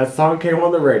someone. That song came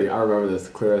on the radio. I remember this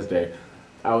clear as day.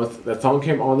 That song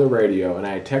came on the radio, and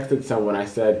I texted someone. I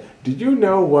said, "Did you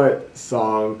know what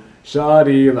song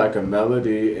Shawty like a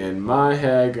melody in my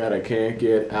head? God, I can't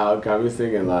get out. Got me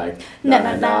singing like na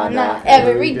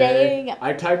every day."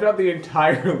 I typed out the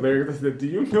entire lyrics. I said, "Do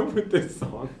you know what this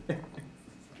song is?"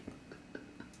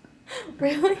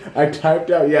 Really? I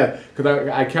typed out, yeah, because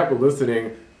I kept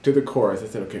listening to the chorus. I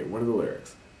said, okay, what are the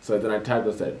lyrics? So then I typed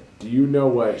and said, do you know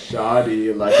what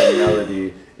Shawty like a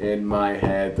melody in my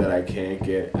head that I can't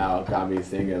get out, got me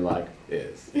singing like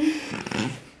is?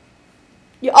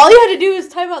 All you had to do was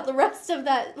type out the rest of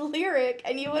that lyric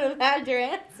and you would have had your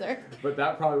answer. But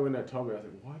that probably wouldn't have told me. I was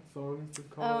like, what song is this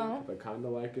called? Oh. 'Cause I kind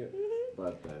of like it.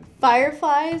 But then.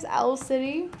 Fireflies, Owl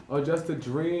City. Oh, Just a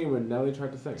Dream when Nelly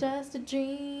tried to sing. Just a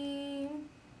dream.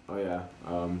 Oh, yeah.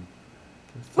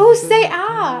 Oh, Say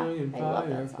Ah. I love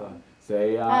that song.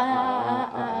 Say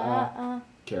Ah.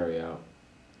 Carry Out.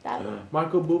 That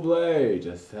Michael Bublé,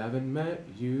 just haven't met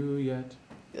you yet.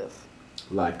 Ugh.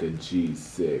 Like a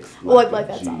G6. Oh, I like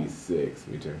that song. G6.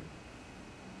 Me too.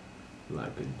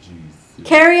 Like a G6.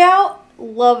 Carry Out.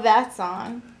 Love that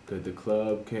song. Cause the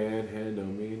club can't handle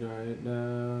me right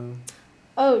now.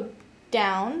 Oh,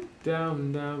 Down.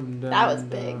 Down. That was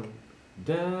big.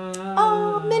 Down.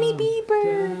 Oh, Minnie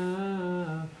Bieber.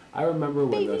 Down. I remember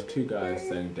when Baby those two guys Bieber.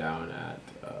 sang Down at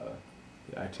the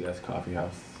ITS Coffee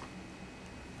House.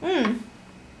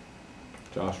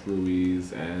 Josh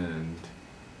Ruiz and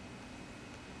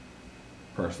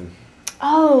Person.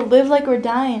 Oh, Live Like We're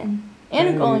Dying. And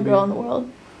Baby. Only Girl in the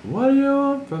World. What do you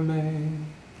want from me?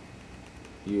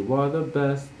 You are the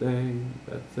best thing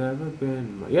that's ever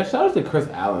been. Yeah, shout out to Chris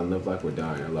Allen. Live Like We're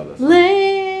Dying. I love that song.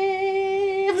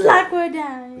 Live Like We're We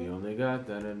Dying. only got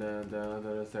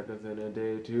 30 seconds in a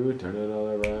day to turn it all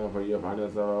around for you to find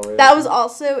us always. That was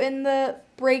also in the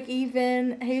Break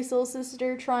Even Hey Soul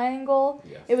Sister triangle.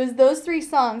 Yes. It was those three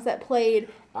songs that played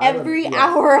I rem- every yes,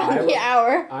 hour I on the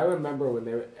hour. I remember when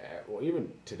they were, well,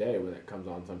 even today when it comes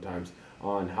on sometimes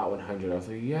on Hot 100, I was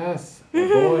like, yes, my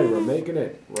boy, we're making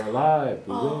it. We're alive.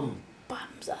 We win.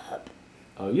 Bottoms up.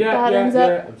 Oh, yeah, Bottoms yeah.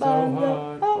 up, I'm so bottoms up,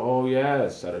 hard. up. Oh,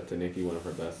 yes. Shout out to Nikki, one of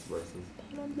her best verses.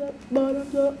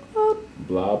 Bottoms up, up.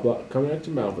 Blah, blah. Coming at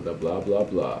your mouth with a blah, blah,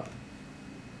 blah.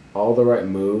 All the right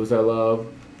moves I love.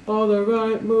 All the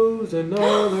right moves in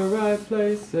all the right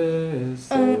places.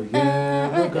 So,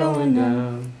 yeah, we're going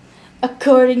down.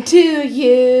 According to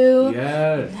you.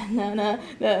 Yes.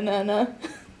 No.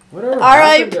 Whatever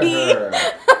R.I.P. happened to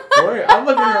her? Wait, I'm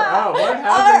looking her up. What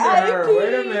happened to her? R.I.P.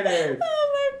 Wait a minute. Oh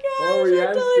my gosh, Oh, I totally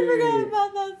Yancy. forgot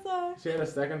about that song. She had a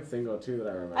second single, too, that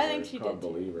I remember. I think It's she called did,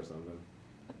 too. Believe or something.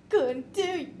 According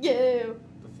to you.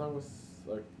 The song was,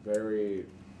 like, very...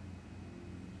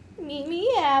 Meet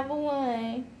me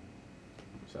halfway.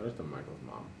 Shout out to Michael's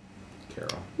mom,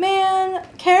 Carol. Man,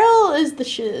 Carol is the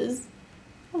shiz.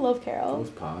 I love Carol.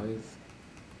 Those pies.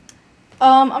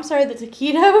 I'm sorry, the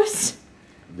taquitos.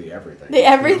 The everything. The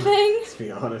everything. Let's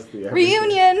be honest, the everything.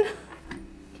 Reunion. Carol.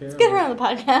 Let's get her on the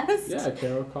podcast. Yeah,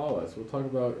 Carol, call us. We'll talk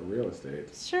about real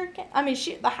estate. Sure can. I mean,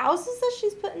 the houses that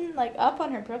she's putting like up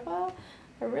on her profile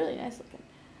are really nice looking.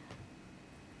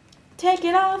 Take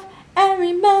it off,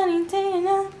 everybody take it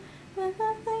off.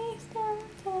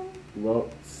 Well,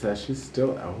 says she's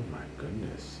still. Oh my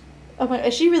goodness. Oh my,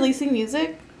 is she releasing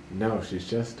music? No, she's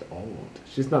just old.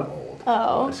 She's not old.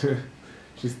 Oh.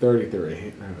 She's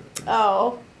 33.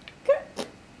 Oh. Okay.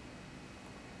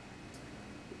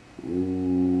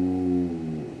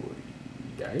 Ooh,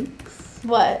 yikes.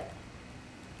 What?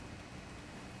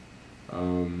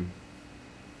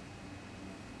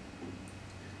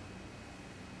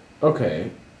 Okay,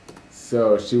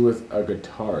 so she was a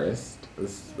guitarist.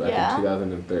 This is back Yeah. in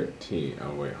 2013.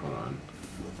 Oh wait, hold on.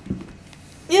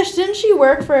 Yeah, didn't she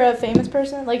work for a famous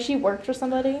person? Like she worked for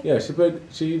somebody? Yeah, she played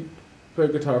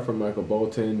guitar for Michael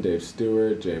Bolton, Dave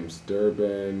Stewart, James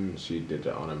Durbin. She did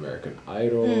it on American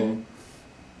Idol. Mm.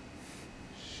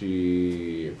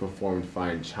 She performed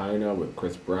Fine China with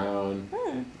Chris Brown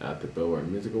at the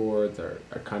Billboard Music Awards.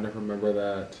 I kind of remember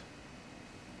that.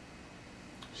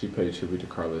 She paid tribute to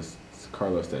Carlos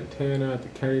Santana at the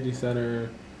Kennedy Center.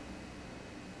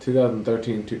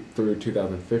 2013 through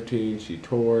 2015, she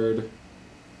toured.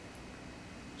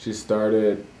 She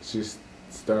started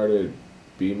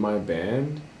Be My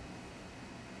Band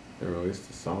and released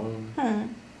a song.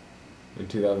 In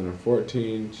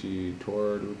 2014, she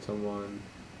toured with someone.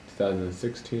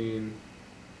 2016,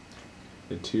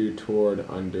 the two toured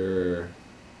under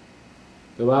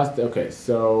the last. Okay,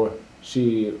 so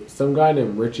some guy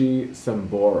named Richie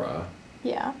Sambora.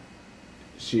 Yeah.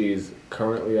 She's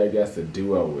currently, I guess, a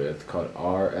duo with called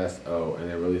RSO,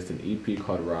 and they released an EP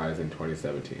called Rise in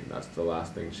 2017. That's the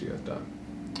last thing she has done.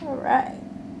 All right.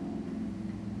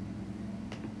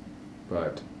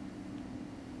 But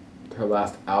her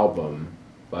last album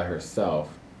by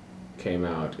herself came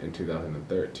out in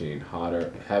 2013,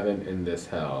 Hotter Heaven in This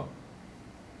Hell.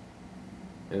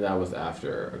 And that was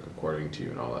after, like, According to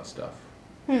You and all that stuff.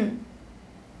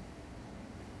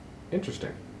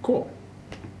 Interesting. Cool.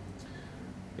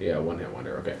 Yeah, one hit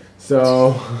wonder. Okay.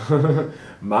 So,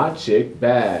 My Chick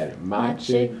Bad. My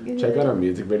Chick. Check out our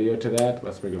music video to that.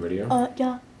 Let's make a video.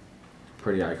 Yeah.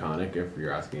 Pretty iconic, if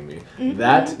you're asking me. Mm-hmm.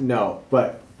 That, no.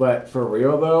 But for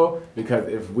real, though, because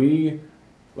if we,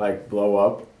 like, blow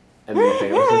up and be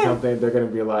famous or something, they're gonna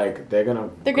be like, they're gonna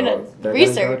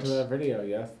research. go to that video.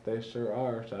 Yes, they sure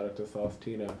are. Shout out to Sauce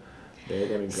Tina. They're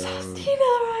gonna go. Sauce Tina,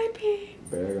 R.I.P.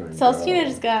 They're gonna Sauce go. Tina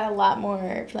just got a lot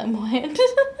more flamboyant.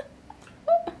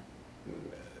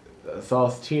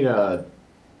 Sauce Tina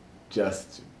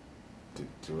just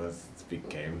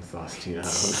became Sauce Tina.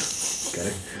 I'm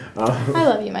kidding. I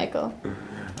love you, Michael.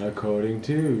 According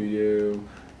to you,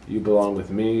 you belong with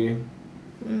me.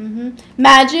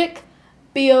 Magic,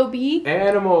 B.O.B.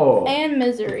 Animal. and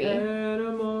Misery.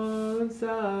 Animal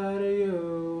inside of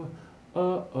you.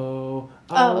 Uh-oh.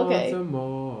 I Oh, want okay. some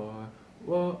more.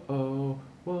 Whoa-oh.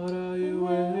 What are you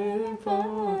waiting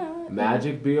for?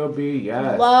 Magic B.O.B.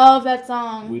 Yes. Love that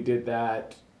song. We did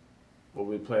that. Well,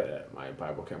 we played it at my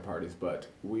Bible camp parties, but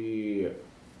we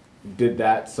did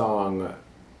that song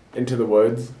Into the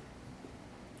Woods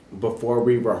before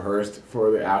we rehearsed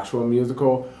for the actual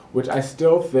musical, which I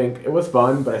still think, it was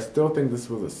fun, but I still think this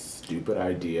was a stupid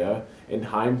idea. In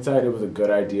hindsight, it was a good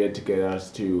idea to get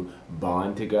us to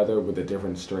bond together with the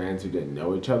different strands who didn't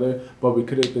know each other, but we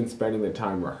could have been spending the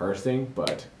time rehearsing,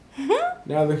 but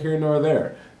neither here nor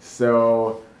there.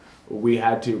 So we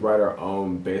had to write our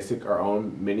own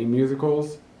mini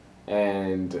musicals,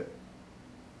 and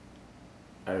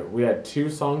we had 2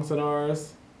 songs in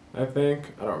ours, I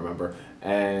think. I don't remember.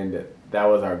 And that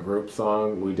was our group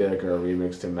song. We did like a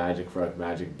remix to Magic for like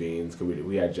Magic Beans, because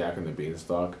we had Jack and the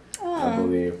Beanstalk, I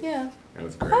believe. Yeah. It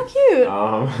was great.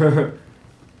 How cute.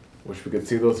 Wish we could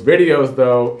see those videos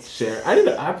though. Share. I'm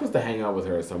supposed to hang out with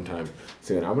her sometime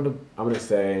soon. I'm gonna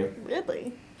say.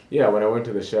 Really? Yeah, when I went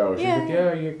to the show, she was Yeah, like,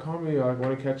 "Yeah, you call me. I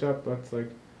want to catch up. Let's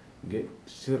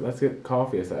let's get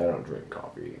coffee." I said, "I don't drink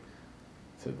coffee."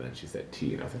 So then she said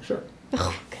tea, and I was like, "Sure."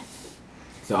 Oh, okay.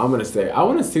 So I'm gonna say I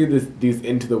want to see these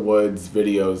Into the Woods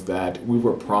videos that we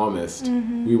were promised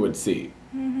we would see.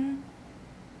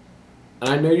 And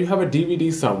I know you have a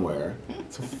DVD somewhere,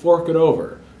 so fork it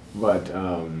over. But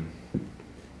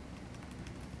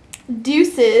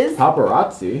Deuces.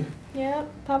 Paparazzi. Yep.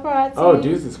 Paparazzi. Oh,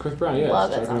 Deuces, Chris Brown. Yeah, Love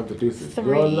that checking song. out the Deuces. 3.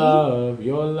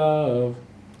 Your love.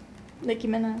 Nicki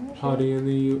Minaj. Party in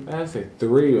the USA.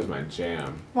 3 was my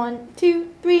jam. 1, 2,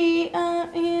 3,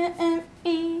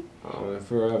 E. Oh,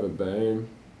 forever, babe.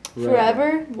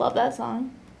 Forever. Love that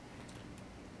song.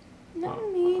 Not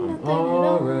me, I'm nothing at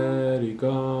all. already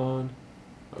gone.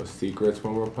 Oh, Secrets,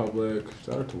 One Republic.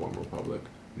 Shout out to One Republic.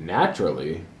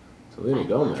 Naturally. Selena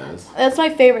Gomez. That's my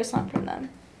favorite song from them.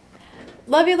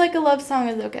 Love You Like a Love Song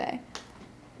is okay.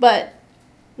 But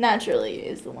Naturally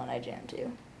is the one I jam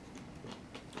to.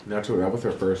 Naturally, that was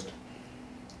her first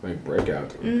breakout.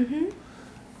 Mm-hmm.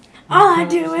 All I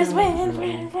do is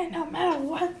win, no matter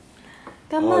what.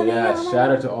 Got Oh money yeah, on my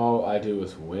shout out to All I Do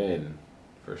Is Win.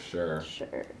 For sure.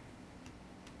 Sure.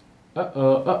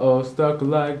 Uh-oh, stuck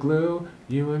like glue.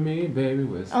 You and me, baby,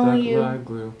 we're stuck like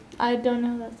glue. I don't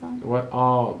know that song. What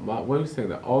do you sing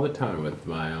that all the time with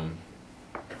my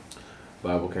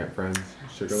Bible camp friends,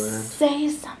 Sugarland? Say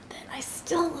something. I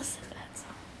still listen to that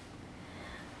song.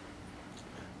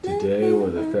 Today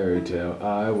was a fairy tale.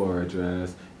 I wore a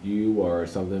dress. You wore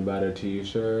something about a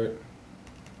t-shirt.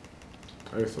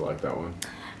 I used to like that one.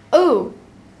 Oh.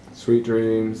 Sweet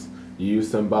Dreams. Use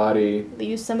Somebody.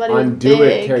 Use Somebody. Undo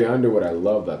It. Carrie Underwood. I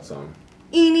love that song.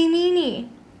 Eeny meeny.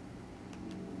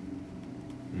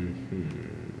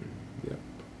 Yep.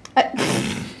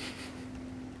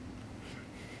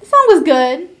 The song was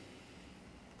good.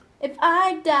 If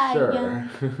I die Sure. young,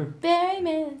 bury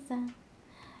me in the sun.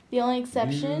 The only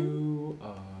exception. You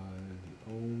are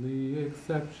the only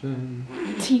exception.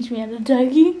 Teach me how to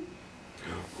Dougie.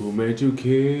 Who made you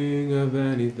king of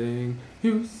anything?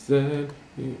 You said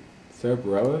you... Sarah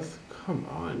Bareilles? Come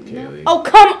on, Kaylee. Oh,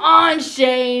 come on,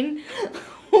 Shayne.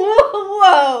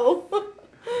 Whoa.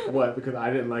 What? Because I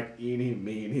didn't like Eeny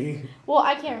Meeny? Well,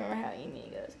 I can't remember how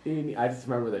Eeny goes. I just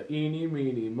remember the Eeny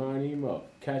Meeny Miny Mo.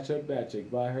 Catch a bad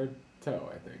chick by her toe,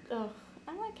 I think. Ugh.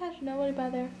 I might catch nobody by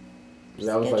there.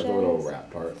 That was like the little rap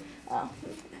part. Oh.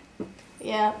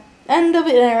 Yeah. End of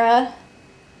an era.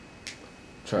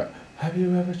 Have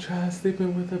you ever tried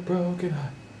sleeping with a broken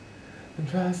heart? And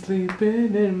try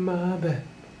sleeping in my bed?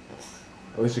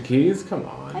 Alicia Keys? Come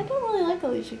on. I don't really like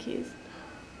Alicia Keys.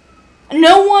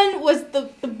 No one was the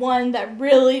one that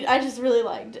I just really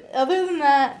liked. Other than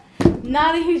that,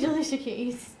 not a huge Alicia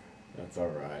Keys. That's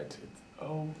alright. It's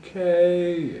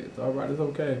okay. It's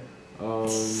okay.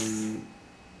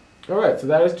 Alright, so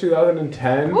that is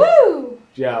 2010. Woo!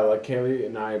 Yeah, like Kaylee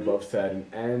and I both said, an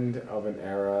end of an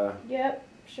era. Yep,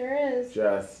 sure is.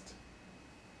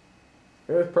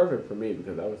 It was perfect for me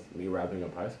because that was me wrapping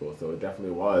up high school, so it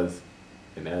definitely was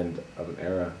an end of an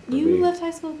era for You me. left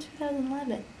high school in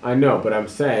 2011. I know, but I'm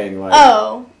saying, like,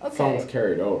 Oh, okay. songs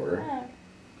carried over Oh.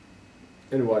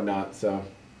 and whatnot, so.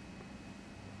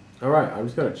 Alright, I'm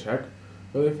just gonna check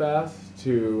really fast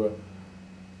to...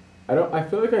 I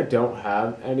feel like I don't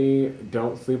have any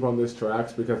Don't Sleep on This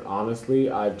tracks because honestly,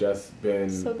 I've just been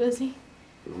So busy.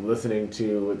 listening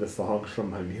to the songs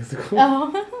from my musical.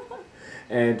 Oh.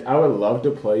 And I would love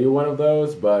to play you one of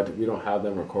those, but we don't have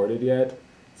them recorded yet,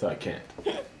 so I can't.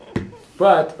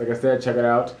 But, like I said, check it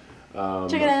out.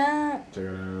 Check it out. Check it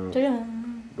out. Check it out.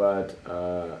 But,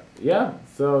 yeah,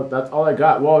 so that's all I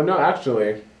got. Well, no,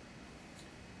 actually,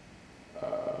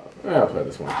 I'll play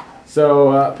this one.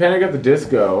 So, Panic at the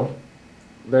Disco,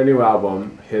 their new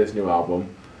album, his new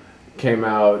album, came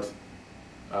out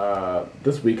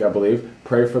this week, I believe.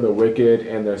 Pray for the Wicked,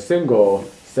 and their single,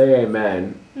 Say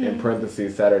Amen, in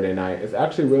parentheses, Saturday Night. It's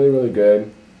actually really, really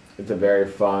good. It's a very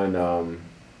fun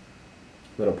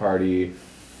little party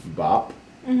bop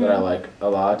that I like a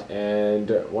lot. And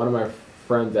one of my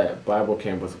friends at Bible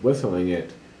camp was whistling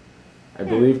it, I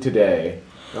believe today,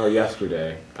 or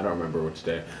yesterday. I don't remember which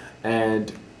day.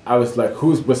 And I was like,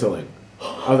 who's whistling?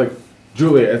 I was like,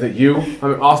 Julia, is it you?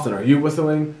 I'm in Austin, are you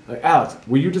whistling? Like, Alex,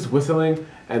 were you just whistling?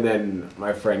 And then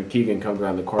my friend Keegan comes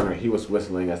around the corner, he was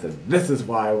whistling. I said, this is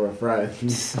why we're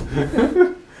friends. I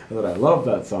said, I love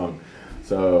that song.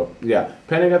 So, yeah,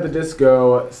 Panic at the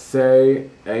Disco, Say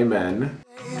Amen.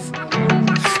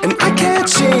 And I can't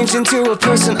change into a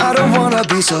person I don't wanna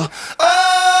be, so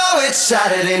oh, it's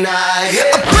Saturday night.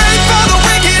 Yeah. I pray for the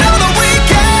wicked on the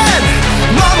weekend.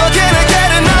 Mama, can I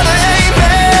get another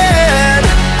amen?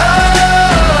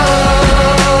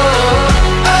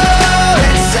 Oh,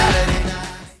 it's Saturday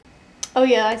night. Oh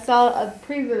yeah, I saw a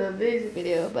preview of the music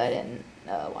video, but I didn't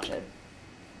watch it.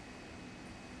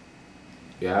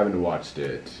 Yeah, I haven't watched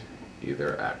it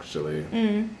either, actually.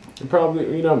 Mm. And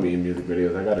probably, you know me, music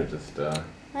videos, I gotta just,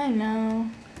 I know.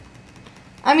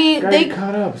 I mean, gotta get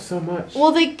caught up so much.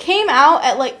 Well, they came out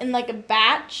at in a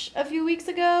batch a few weeks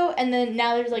ago, and then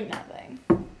now there's nothing.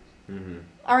 Mm-hmm.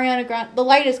 Ariana Grande, The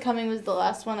Light Is Coming was the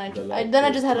last one. I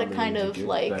just had to kind of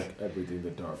back everything the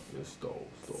darkness stole.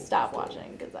 stop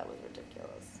watching because that was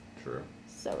ridiculous. True.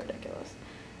 So ridiculous.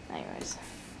 Anyways.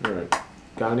 All right.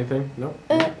 Got anything? Nope.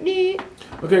 Neat.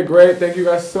 Okay, great. Thank you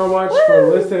guys so much for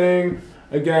listening.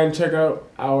 Again, check out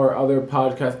our other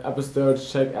podcast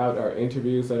episodes. Check out our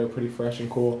interviews that are pretty fresh and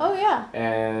cool. Oh, yeah.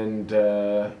 And,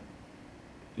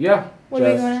 yeah. What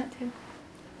are we going at to?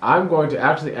 I'm going to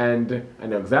actually end, I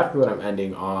know exactly what I'm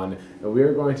ending on. And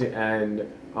we're going to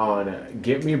end on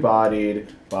Get Me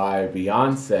Bodied by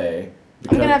Beyonce.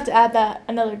 I'm going to have to add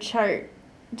another chart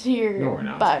to your No, we're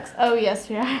not. box. Oh, yes,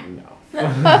 we are.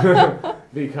 No.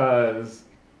 Because,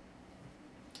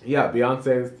 yeah,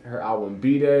 Beyonce's, her album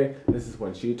B-Day. This is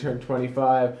when she turned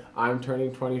 25. I'm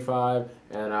turning 25.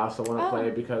 And I also want to play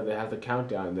it because it has a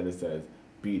countdown and then it says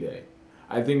B-Day.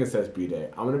 I think it says B-Day.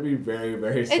 I'm going to be very,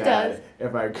 very sad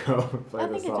if I go play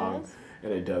the song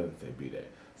and it doesn't say B-Day.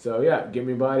 So, yeah, Get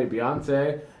Me Body,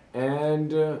 Beyonce.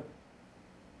 And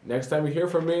next time you hear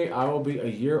from me, I will be a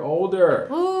year older.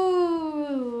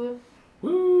 Woo!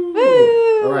 Woo!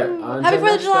 Woo! All right, until Happy 4th of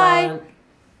next July. time.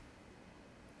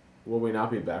 Will we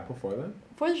not be back before then?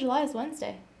 4th of July is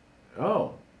Wednesday.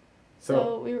 Oh. So I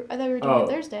thought we were doing it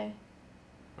Thursday.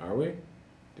 Are we? Did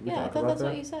we Yeah, I talk thought about that's that?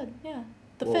 what you said. Yeah.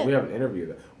 The Well, 5th. we have an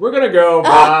interview. We're going to go.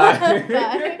 Bye.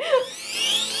 Bye.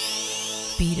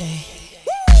 B-Day.